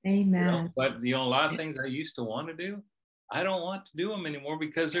 Amen. You know? But, you know, a lot of things I used to want to do, I don't want to do them anymore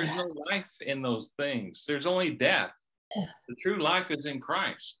because there's no life in those things. There's only death. The true life is in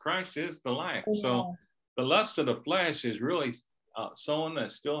Christ. Christ is the life. So the lust of the flesh is really someone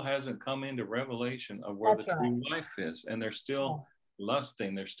that still hasn't come into revelation of where the true life is. And they're still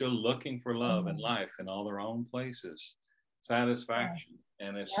lusting. They're still looking for love and life in all their own places. Satisfaction.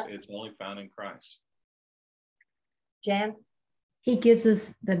 And it's only found in Christ. Jan? He gives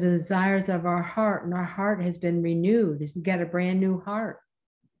us the desires of our heart, and our heart has been renewed. We've got a brand new heart.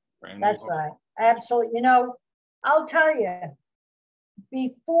 That's right. Absolutely. You know, I'll tell you,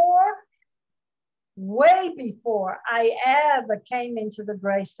 way before I ever came into the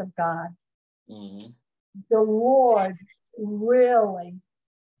grace of God, the Lord really,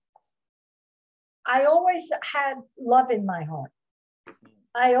 I always had love in my heart.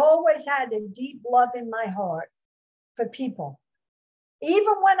 I always had a deep love in my heart for people.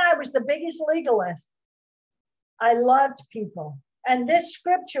 Even when I was the biggest legalist, I loved people. And this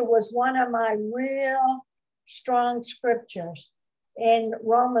scripture was one of my real strong scriptures in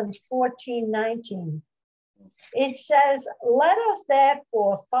Romans 14:19. It says, let us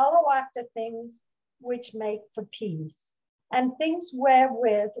therefore follow after things which make for peace, and things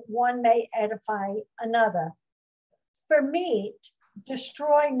wherewith one may edify another. For meat,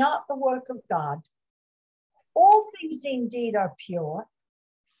 destroy not the work of God. All things indeed are pure,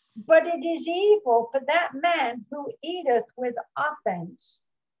 but it is evil for that man who eateth with offense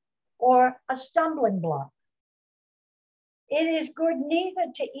or a stumbling block. It is good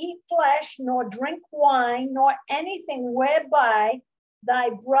neither to eat flesh, nor drink wine, nor anything whereby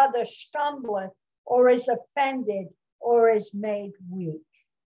thy brother stumbleth, or is offended, or is made weak.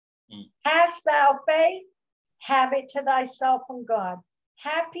 Hast thou faith? Have it to thyself from God.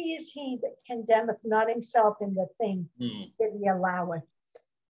 Happy is he that condemneth not himself in the thing that he alloweth.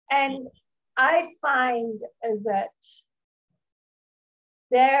 And I find that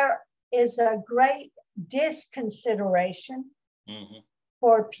there is a great disconsideration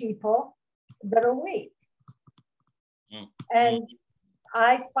for people that are weak. And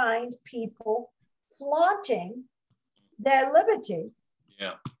I find people flaunting their liberty.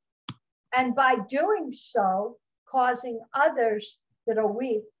 Yeah. And by doing so, causing others that are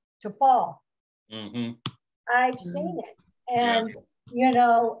weak to fall. I've seen it. And, you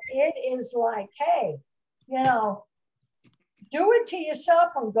know, it is like, hey, You know, do it to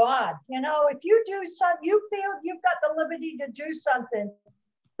yourself and God. You know, if you do something, you feel you've got the liberty to do something,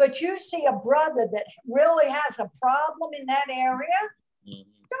 but you see a brother that really has a problem in that area,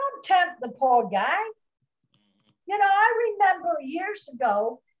 don't tempt the poor guy. You know, I remember years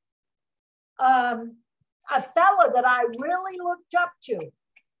ago, a fella that I really looked up to.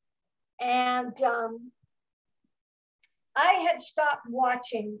 And I had stopped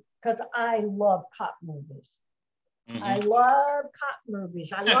watching because I love cop movies. I love cop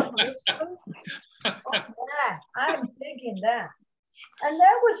movies. I love mystery. Oh, yeah, I'm big in that. And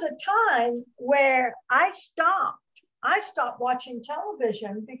there was a time where I stopped watching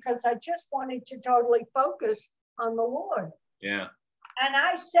television because I just wanted to totally focus on the Lord. Yeah. And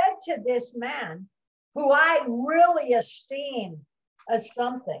I said to this man, who I really esteem as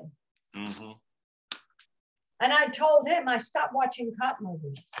something, and I told him I stopped watching cop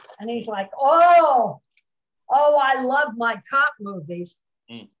movies. And he's like, oh, I love my cop movies.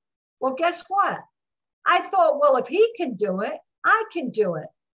 Well, guess what? I thought, well, if he can do it, I can do it.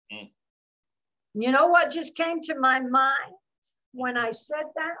 You know what just came to my mind when I said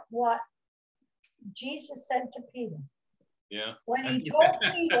that? What Jesus said to Peter. Yeah. When he told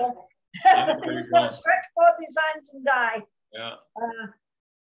Peter that he was going to stretch forth his hands and die. Yeah.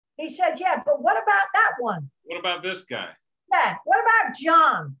 He said, yeah, but what about that one? What about this guy? Yeah. What about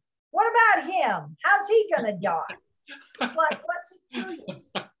John? What about him? How's he going to die? It's like, what's it to you?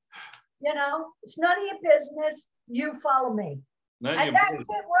 You know, it's none of your business. You follow me. And that's it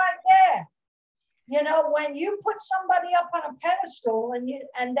right there. You know, when you put somebody up on a pedestal and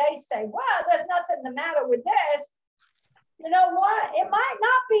they say, well, there's nothing the matter with this. You know what? It might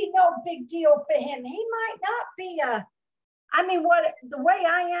not be no big deal for him. He might not be the way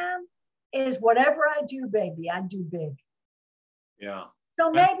I am is whatever I do, baby, I do big. Yeah.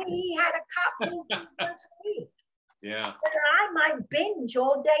 So maybe he had a cop movie once a week. Yeah. But I might binge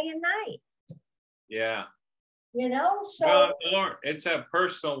all day and night. Yeah. You know, so well, Lord, it's that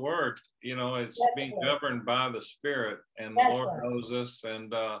personal work. You know, it's being governed by the Spirit, and the Lord knows us.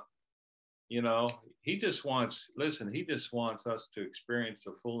 And you know, He just wants us to experience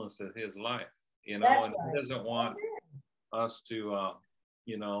the fullness of His life. You know, and He doesn't want us to.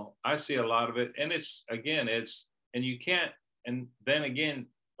 You know, I see a lot of it, and and you can't. And then again,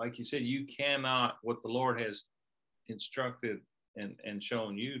 like you said, you cannot what the Lord has instructed and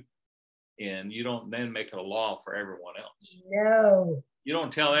shown you. And you don't then make it a law for everyone else. No. You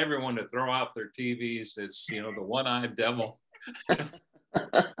don't tell everyone to throw out their TVs. It's, you know, the one-eyed devil. Isn't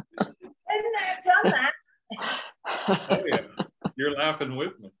that done that? Oh, yeah. You're laughing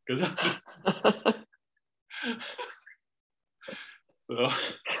with me. So,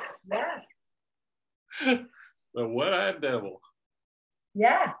 yeah. The one-eyed devil.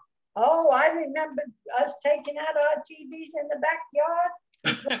 Yeah. Oh, I remember us taking out our TVs in the backyard.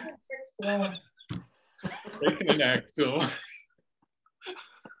 Taking an axe to him.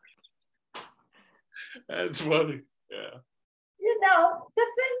 That's funny. Yeah. You know, the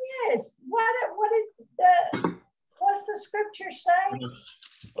thing is, what's the scripture say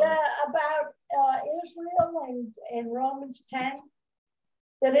about Israel in Romans 10?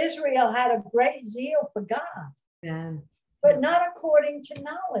 That Israel had a great zeal for God. Yeah. But not according to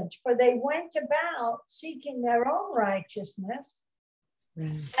knowledge, for they went about seeking their own righteousness.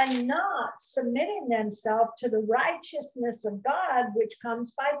 Right. And not submitting themselves to the righteousness of God, which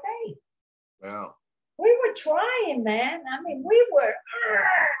comes by faith. Wow. We were trying, man. I mean, we were,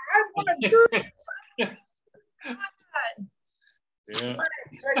 I want to do this. Yeah. My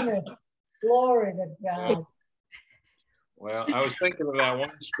goodness. Glory to God. Well, I was thinking of that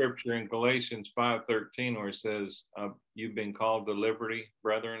one scripture in Galatians 5:13 where it says, you've been called to liberty,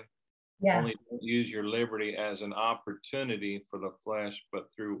 brethren. Yeah. Only don't use your liberty as an opportunity for the flesh, but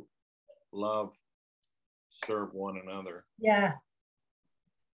through love, serve one another. Yeah.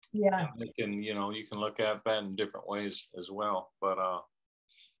 Yeah. And you can look at that in different ways as well. But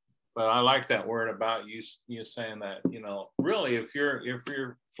I like that word about you saying that, you know, really if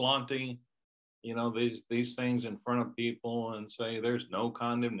you're flaunting, you know, these things in front of people and say there's no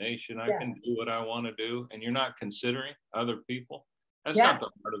condemnation, I can do what I want to do, and you're not considering other people. That's not the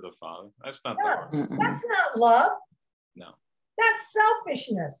heart of the Father. That's not the heart. That's not love. No. That's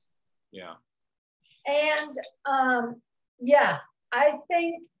selfishness. Yeah. And I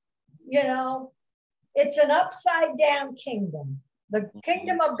think, you know, it's an upside down kingdom. The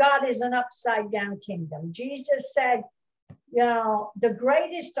kingdom of God is an upside down kingdom. Jesus said, you know, the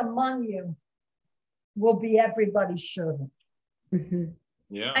greatest among you will be everybody's servant. Mm-hmm.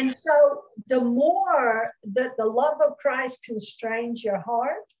 Yeah. And so the more that the love of Christ constrains your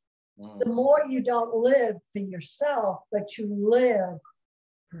heart, the more you don't live for yourself, but you live,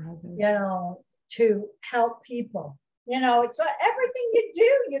 to help people. It's everything you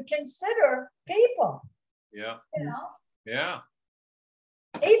do, you consider people. Yeah. Yeah.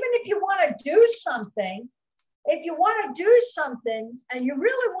 Even if you want to do something, and you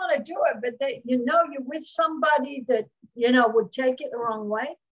really want to do it, but that you're with somebody that would take it the wrong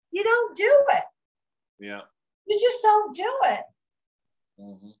way, you don't do it. Yeah. You just don't do it.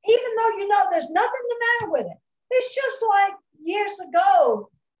 Mm-hmm. Even though there's nothing the matter with it. It's just like years ago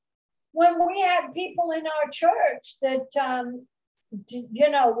when we had people in our church that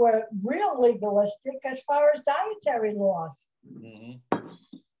were real legalistic as far as dietary laws. Mm-hmm.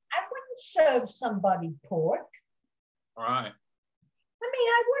 I wouldn't serve somebody pork. All right.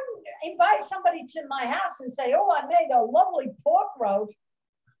 I wouldn't invite somebody to my house and say, "Oh, I made a lovely pork roast."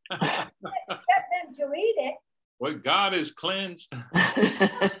 Expect them to eat it. What God is cleansed. Yeah,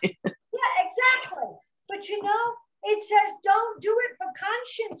 exactly. But it says don't do it for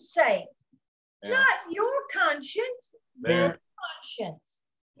conscience sake. Yeah. Not your conscience, their conscience.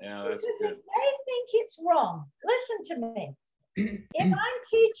 Yeah, that's because good. If they think it's wrong, listen to me. If I'm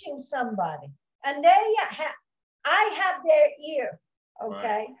teaching somebody and I have their ear, okay?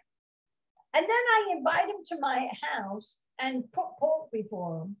 Right. And then I invite them to my house and put pork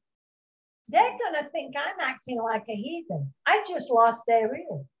before them. They're going to think I'm acting like a heathen. I just lost their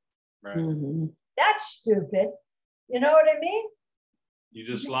ear. Right. Mm-hmm. That's stupid. You know what I mean? You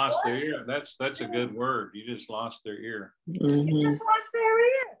just lost their ear. That's a good word. You just lost their ear. Mm-hmm. You just lost their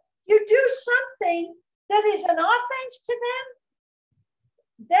ear. You do something that is an offense to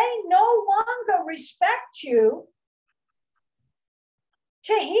them. They no longer respect you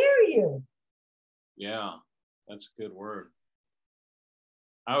to hear you. Yeah, that's a good word.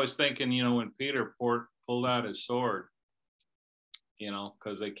 I was thinking, when Peter pulled out his sword,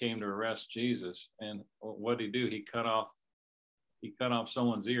 because they came to arrest Jesus, and what did he do? He cut off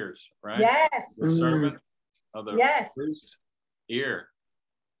someone's ears, right? Yes. The servant of the yes. priest's ear.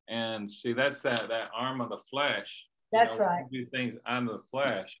 And see, that's that arm of the flesh. That's right. You do things out of the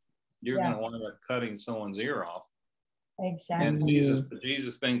flesh, you're going to wind up cutting someone's ear off. Exactly. And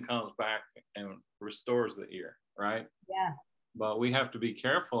Jesus thing comes back and restores the ear, right? Yeah. But we have to be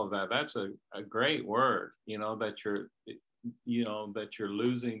careful of that. That's a great word, that you're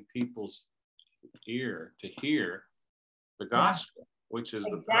losing people's ear to hear the gospel, which is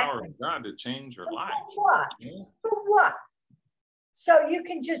the power of God to change your life. For what? Yeah. For what? So you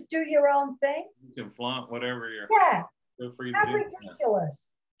can just do your own thing? You can flaunt whatever you're. Yeah. Good for you. How ridiculous.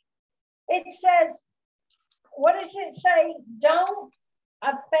 It says, what does it say? Don't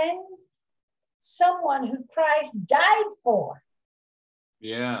offend someone who Christ died for.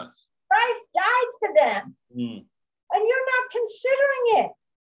 Yes. Christ died for them. And you're not considering it.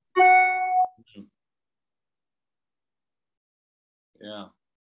 Yeah.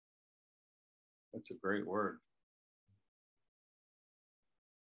 That's a great word.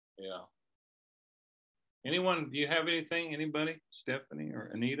 Yeah. Anyone, do you have anything? Anybody? Stephanie or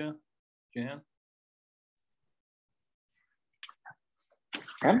Anita? Jan?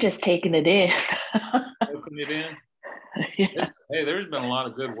 I'm just taking it in. Taking it in? Yeah. Hey, there's been a lot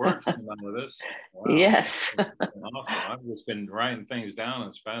of good words coming out of this. Wow. Yes. Awesome. I've just been writing things down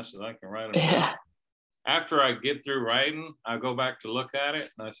as fast as I can write them down. After I get through writing, I go back to look at it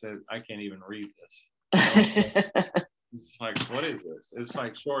and I said, I can't even read this. It's like, what is this? It's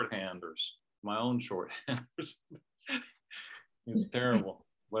like shorthand or my own shorthand. It's terrible.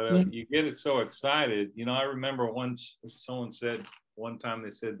 But you get it so excited. I remember once someone said, one time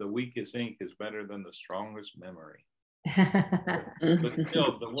they said, the weakest ink is better than the strongest memory. But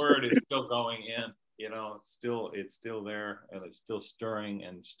still, the word is still going in. It's still there, and it's still stirring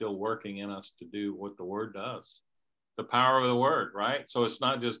and still working in us to do what the word does. The power of the word, right? So it's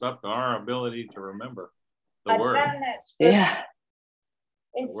not just up to our ability to remember the word. Yeah.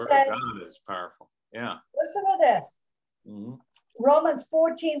 It the word says, of God is powerful. Yeah. Listen to this. Mm-hmm. Romans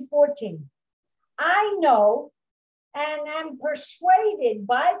 14:14. I know and am persuaded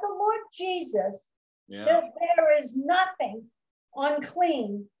by the Lord Jesus that there is nothing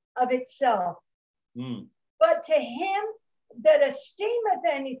unclean of itself. But to him that esteemeth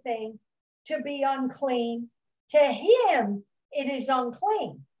anything to be unclean, to him it is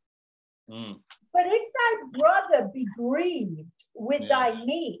unclean. But if thy brother be grieved with thy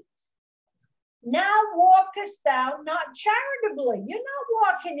meat, now walkest thou not charitably. You're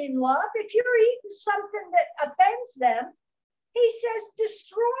not walking in love. If you're eating something that offends them, he says,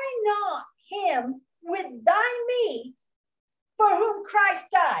 destroy not him with thy meat for whom Christ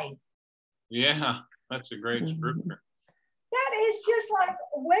died. Yeah, that's a great scripture. That is just like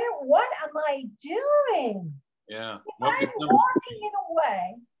what am I doing? Yeah. If I'm walking in a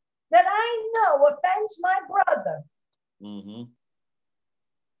way that I know offends my brother, Mm-hmm.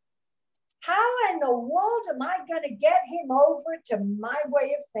 how in the world am I going to get him over to my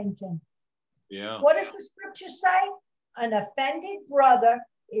way of thinking? Yeah. What does the scripture say? An offended brother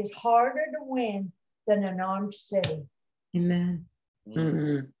is harder to win than an armed city. Amen.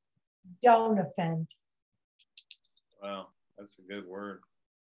 Mm-hmm. Don't offend. Wow, that's a good word.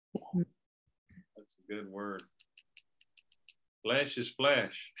 That's a good word. Flesh is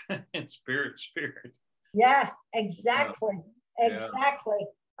flesh, and spirit, spirit. Yeah, exactly. Yeah. Exactly.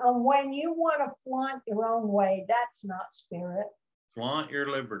 And when you want to flaunt your own way, that's not spirit. Flaunt your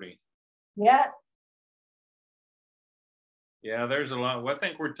liberty. Yeah. Yeah, there's a lot. Well, I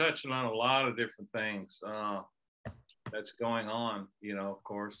think we're touching on a lot of different things that's going on, of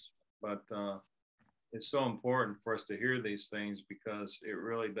course. But it's so important for us to hear these things because it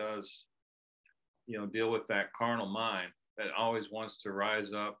really does, deal with that carnal mind that always wants to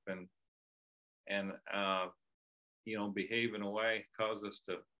rise up and behave in a way, cause us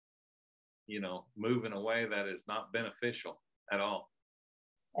to, move in a way that is not beneficial at all.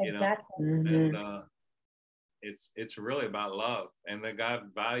 Exactly. And it's really about love, and that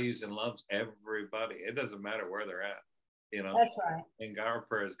God values and loves everybody. It doesn't matter where they're at, That's right. And our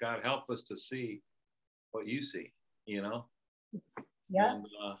prayer is, God, help us to see what you see, Yeah. and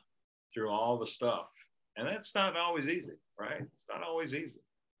through all the stuff. And it's not always easy, right? It's not always easy.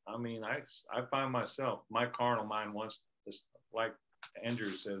 I mean, I find myself, my carnal mind wants this, like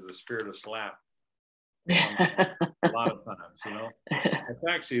Andrew says, the spirit of slap. A lot of times, it's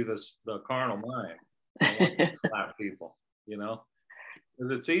actually the carnal mind. I want to slap people,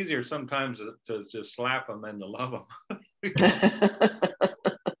 because it's easier sometimes to just slap them than to love them.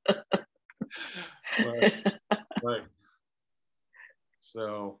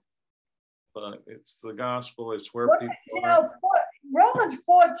 But it's the gospel. It's where people. Romans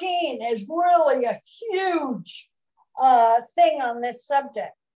 14 is really a huge thing on this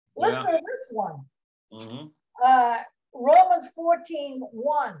subject. Listen to this one. Mm-hmm. Romans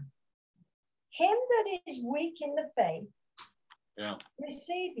 14:1. Him that is weak in the faith,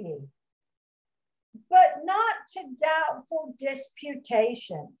 receive ye, but not to doubtful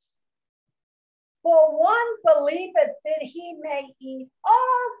disputations. For one believeth that he may eat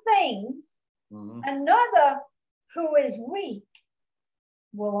all things, another who is weak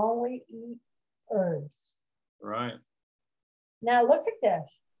will only eat herbs. Right. Now look at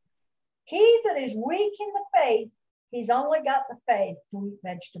this. He that is weak in the faith, he's only got the faith to eat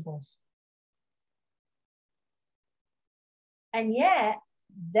vegetables. And yet,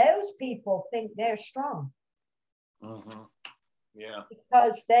 those people think they're strong. Mm-hmm. Yeah.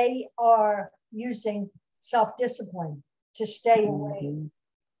 Because they are using self-discipline to stay away.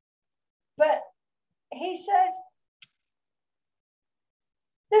 But he says,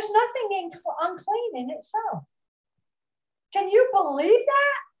 there's nothing unclean in itself. Can you believe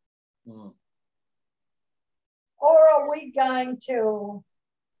that? Mm. Or are we going to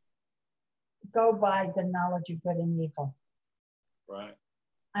go by the knowledge of good and evil? Right.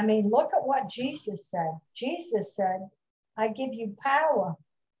 I mean, look at what Jesus said. Jesus said, I give you power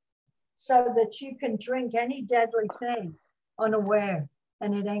so that you can drink any deadly thing unaware,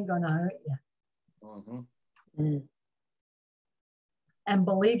 and it ain't going to hurt you. Mm-hmm. And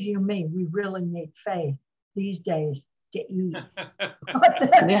believe you me, we really need faith these days to eat.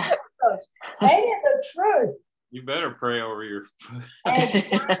 Yeah. Ain't it the truth? You better pray over your food. And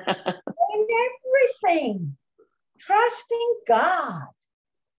in everything, trusting God.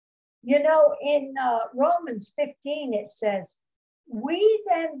 In Romans 15, it says, we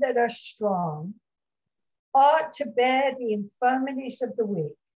then that are strong ought to bear the infirmities of the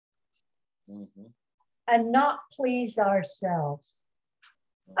weak and not please ourselves.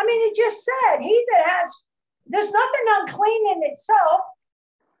 I mean, it just said, there's nothing unclean in itself.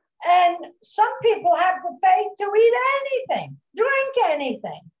 And some people have the faith to eat anything, drink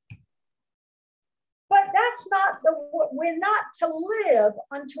anything. But that's not we're not to live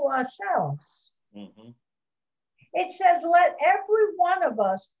unto ourselves. Mm-hmm. It says, let every one of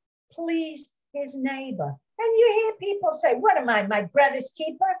us please his neighbor. And you hear people say, what am I, my brother's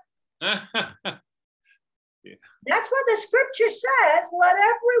keeper? Yeah. That's what the scripture says. Let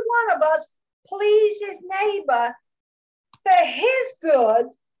every one of us please his neighbor for his good,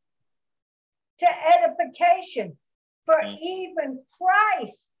 to edification. For even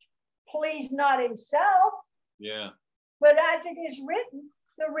Christ pleased not himself. Yeah. But as it is written,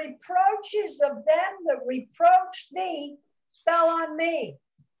 the reproaches of them that reproached thee fell on me.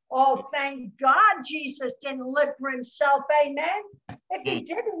 Oh, thank God Jesus didn't live for himself. Amen. If he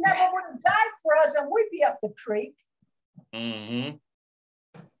did, he never would have died for us and we'd be up the creek. Mm-hmm.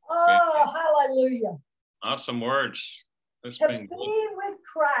 Oh, hallelujah. Awesome words. To be with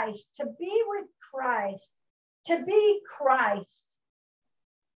Christ, to be with Christ, to be Christ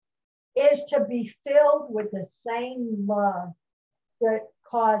is to be filled with the same love that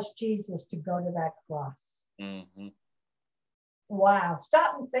caused Jesus to go to that cross. Mm-hmm. Wow.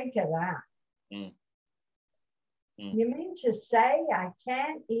 Stop and think of that. Mm-hmm. You mean to say I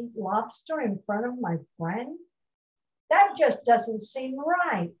can't eat lobster in front of my friend? That just doesn't seem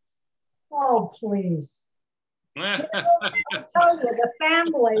right. Oh, please. You know, I'll tell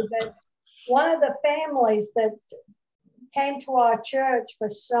you, one of the families that came to our church for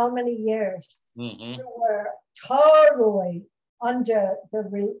so many years, Mm-hmm. who were totally under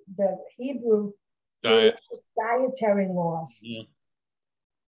the Hebrew dietary laws. Yeah.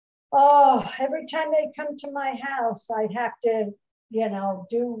 Oh, every time they come to my house, I'd have to,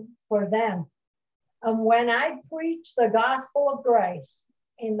 do for them. And when I preached the gospel of grace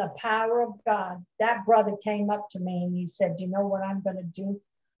in the power of God, that brother came up to me and he said, you know what I'm going to do?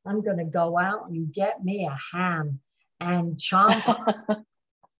 I'm going to go out and get me a ham and chomp on.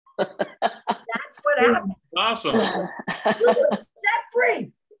 That's what happened. Awesome. He was set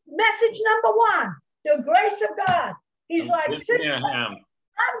free. Message number one, the grace of God. He's like, sister,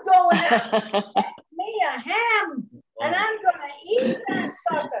 I'm going out and get me a ham and I'm going to eat that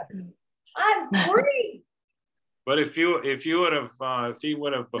sucker. I'm free. But if he would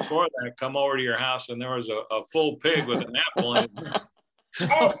have before that come over to your house and there was a full pig with an apple in it.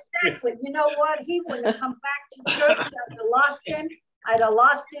 Exactly. You know what? He wouldn't have come back to church. I'd have lost him. I'd have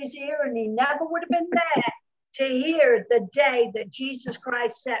lost his ear, and he never would have been there to hear the day that Jesus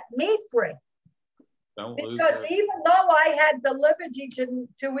Christ set me free. Because even though I had the liberty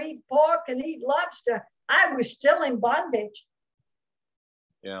to eat pork and eat lobster, I was still in bondage.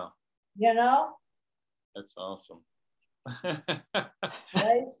 Yeah. You know? That's awesome. Praise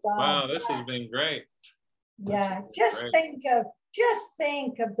God. Wow, this has been great. Yeah, just think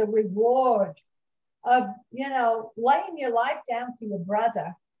of the reward of, laying your life down for your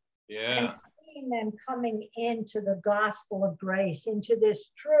brother. Yeah. And seeing them coming into the gospel of grace, into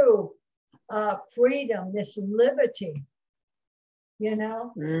this true freedom, this liberty,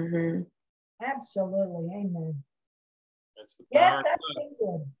 Mm-hmm. Absolutely. Amen. That's the Yes, power that's been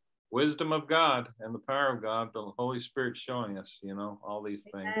good. Wisdom of God and the power of God, the Holy Spirit showing us, all these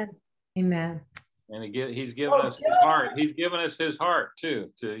things. Amen. Amen. And he's given us his heart. He's given us his heart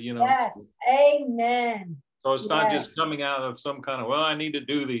too, Yes. Amen. So it's not just coming out of some kind of, well, I need to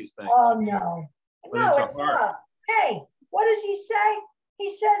do these things. Oh, no. No, it's not. Hey, what does he say? He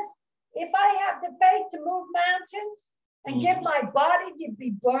says, if I have the faith to move mountains and give my body to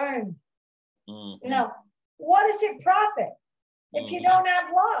be burned, what does it profit if you don't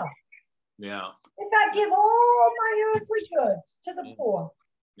have love? Yeah. If I give all my earthly goods to the poor,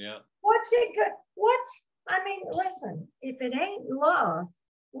 what's it good? Listen, if it ain't love,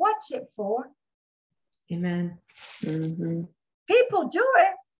 what's it for? Amen. Mm-hmm. People do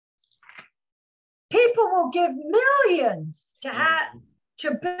it. People will give millions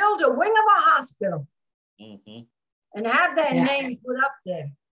to build a wing of a hospital and have their name put up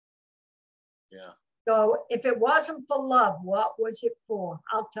there. Yeah. So if it wasn't for love, what was it for?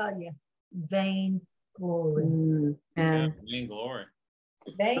 I'll tell you, vain glory. Vain glory.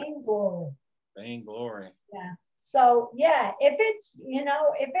 Vain glory. Vain glory. Yeah. So if it's,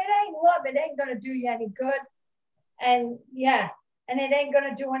 if it ain't love, it ain't going to do you any good. And it ain't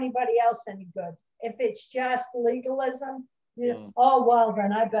going to do anybody else any good. If it's just legalism, oh, well,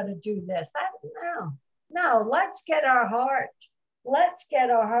 then I better do this. No, let's get our heart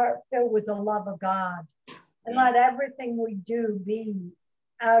filled with the love of God and let everything we do be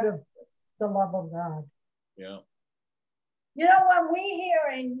out of the love of God. Yeah. When we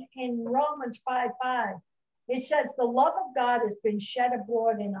hear in Romans 5:5, it says the love of God has been shed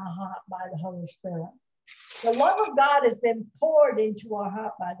abroad in our heart by the Holy Spirit. The love of God has been poured into our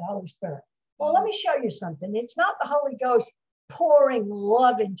heart by the Holy Spirit. Well, let me show you something. It's not the Holy Ghost pouring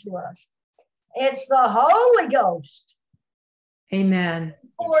love into us. It's the Holy Ghost. Amen.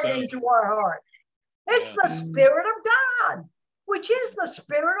 Poured into our heart. It's the Spirit of God, which is the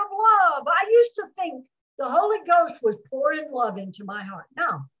Spirit of love. I used to think the Holy Ghost was pouring love into my heart.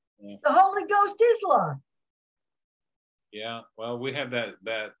 No, the Holy Ghost is love. Yeah, well, we have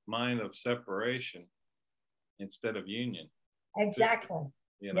that mind of separation instead of union. Exactly.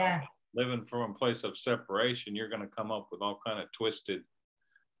 Living from a place of separation, you're going to come up with all kind of twisted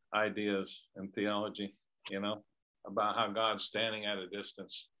ideas and theology, about how God's standing at a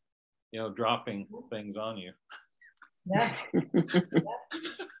distance. dropping things on you. Yeah.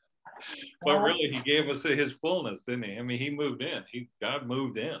 But really, he gave us his fullness, didn't he? I mean, he moved in. God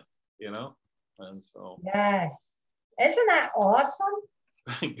moved in, and so. Yes. Isn't that awesome?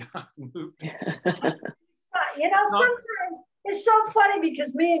 God moved in. Sometimes it's so funny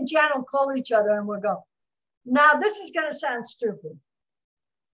because me and Jan will call each other and we'll go, now this is going to sound stupid.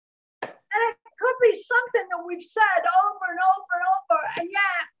 And it could be something that we've said over and over and over. And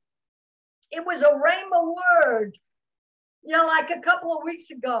yeah, it was a rhema word. Like a couple of weeks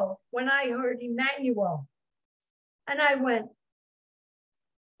ago when I heard Emmanuel. And I went,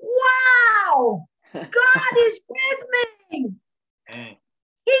 wow, God is with me.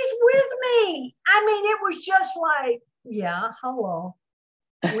 He's with me. I mean, it was just like, yeah, hello.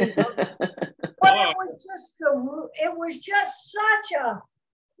 But it was just such a,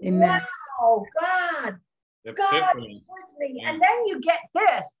 Amen. wow, God Epiphany. is with me. And then you get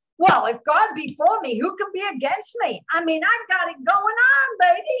this. Well, if God be for me, who can be against me? I mean, I got it going on,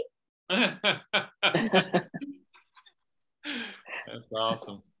 baby. That's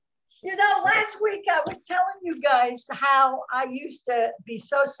awesome. Last week I was telling you guys how I used to be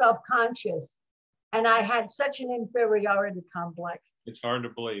so self-conscious and I had such an inferiority complex. It's hard to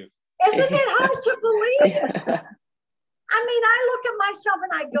believe. Isn't it hard to believe? I mean, I look at myself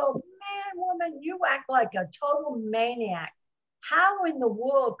and I go, man, woman, you act like a total maniac. How in the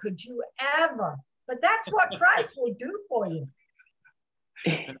world could you ever? But that's what Christ will do for you.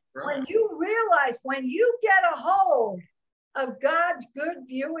 Right. When you realize, when you get a hold of God's good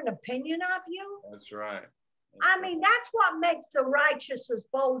view and opinion of you. That's right. I mean, that's what makes the righteous as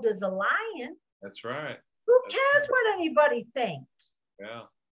bold as a lion. That's right. Who cares what anybody thinks? Yeah.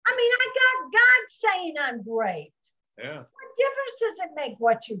 I mean, I got God saying I'm great. Yeah. What difference does it make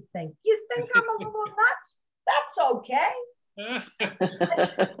what you think? You think I'm a little nuts? That's okay. I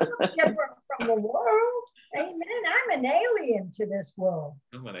should look different from the world. Amen. I'm an alien to this world.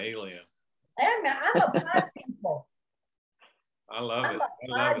 I'm an alien. I'm a pod people. I love it.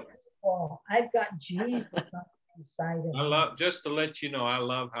 I've got Jesus inside of me. Just to let you know, I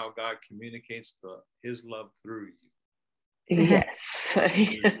love how God communicates his love through you. Yes.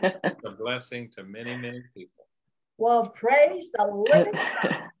 It's a blessing to many, many people. Well, praise the living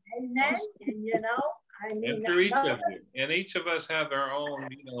God. Amen. And I mean, and through each of you. And each of us have our own,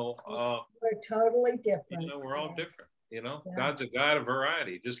 we're totally different. We're all different. Yeah. God's a God of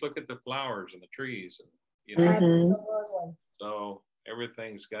variety. Just look at the flowers and the trees and Absolutely. So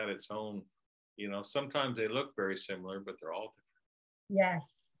everything's got its own, sometimes they look very similar, but they're all different.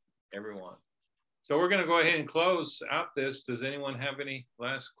 Yes. Everyone. So we're going to go ahead and close out this. Does anyone have any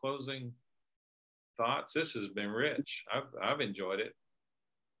last closing thoughts? This has been rich. I've enjoyed it.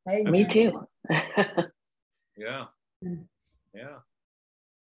 Amen. Me too. Yeah. Yeah.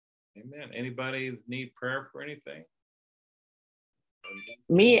 Amen. Anybody need prayer for anything?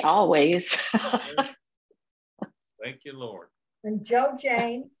 Me always. Thank you, Lord. And Joe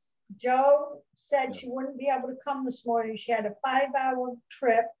said she wouldn't be able to come this morning. She had a 5-hour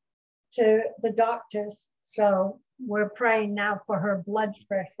trip to the doctors. So we're praying now for her blood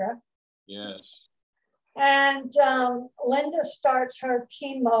pressure. Yes. And Linda starts her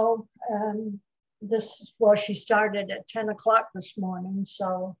chemo. She started at 10 o'clock this morning.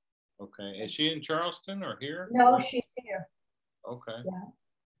 So. Okay. Is she in Charleston or here? No, she's here. Okay.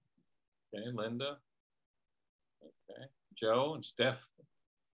 Yeah. Okay, Linda. Okay. Joe and Steph.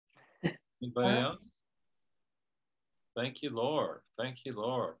 Anybody else? Thank you, Lord. Thank you,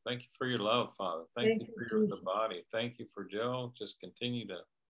 Lord. Thank you for your love, Father. Thank you for the body. Thank you for Joe. Just continue to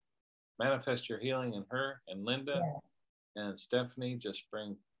manifest your healing in her and Linda. Yes. And Stephanie. Just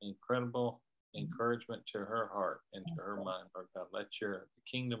bring incredible encouragement to her heart and to her mind, Lord God. Let your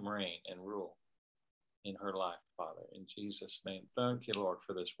kingdom reign and rule in her life, Father, in Jesus' name. Thank you, Lord,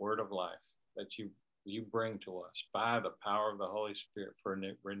 for this word of life that you bring to us by the power of the Holy Spirit, for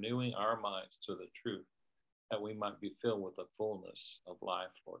renewing our minds to the truth, that we might be filled with the fullness of life,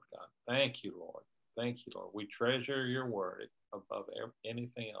 Lord God. Thank you, Lord. Thank you, Lord. We treasure your word above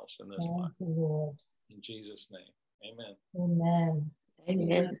anything else in this life. Thank you, Lord. In Jesus' name, amen. Amen.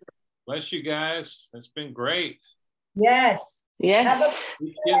 Amen. Bless you guys. It's been great. Yes. Yes.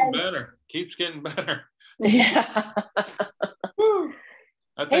 Keeps getting better. Keeps getting better. Yeah.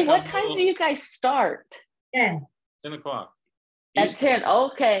 Hey, what time do you guys start? 10. 10 o'clock. At 10.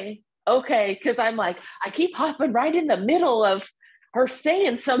 Okay. Okay. Because I'm like, I keep hopping right in the middle of her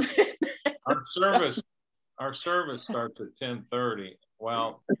saying something. Our service starts at 10:30.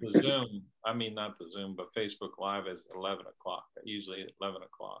 Well, the Zoom, not the Zoom, but Facebook Live is 11 o'clock, usually at 11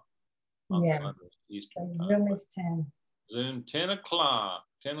 o'clock on Sunday, Eastern time. Zoom is 10. Zoom 10 o'clock.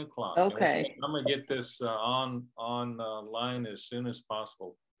 10 o'clock. Okay. I'm gonna get this on line as soon as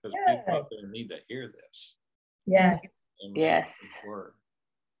possible, because Good. people out there need to hear this. Yes. Amen. Yes. His word.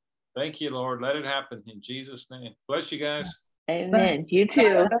 Thank you, Lord. Let it happen in Jesus' name. Bless you guys. Amen. You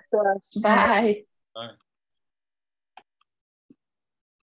too. Bless us. Bye. Bye.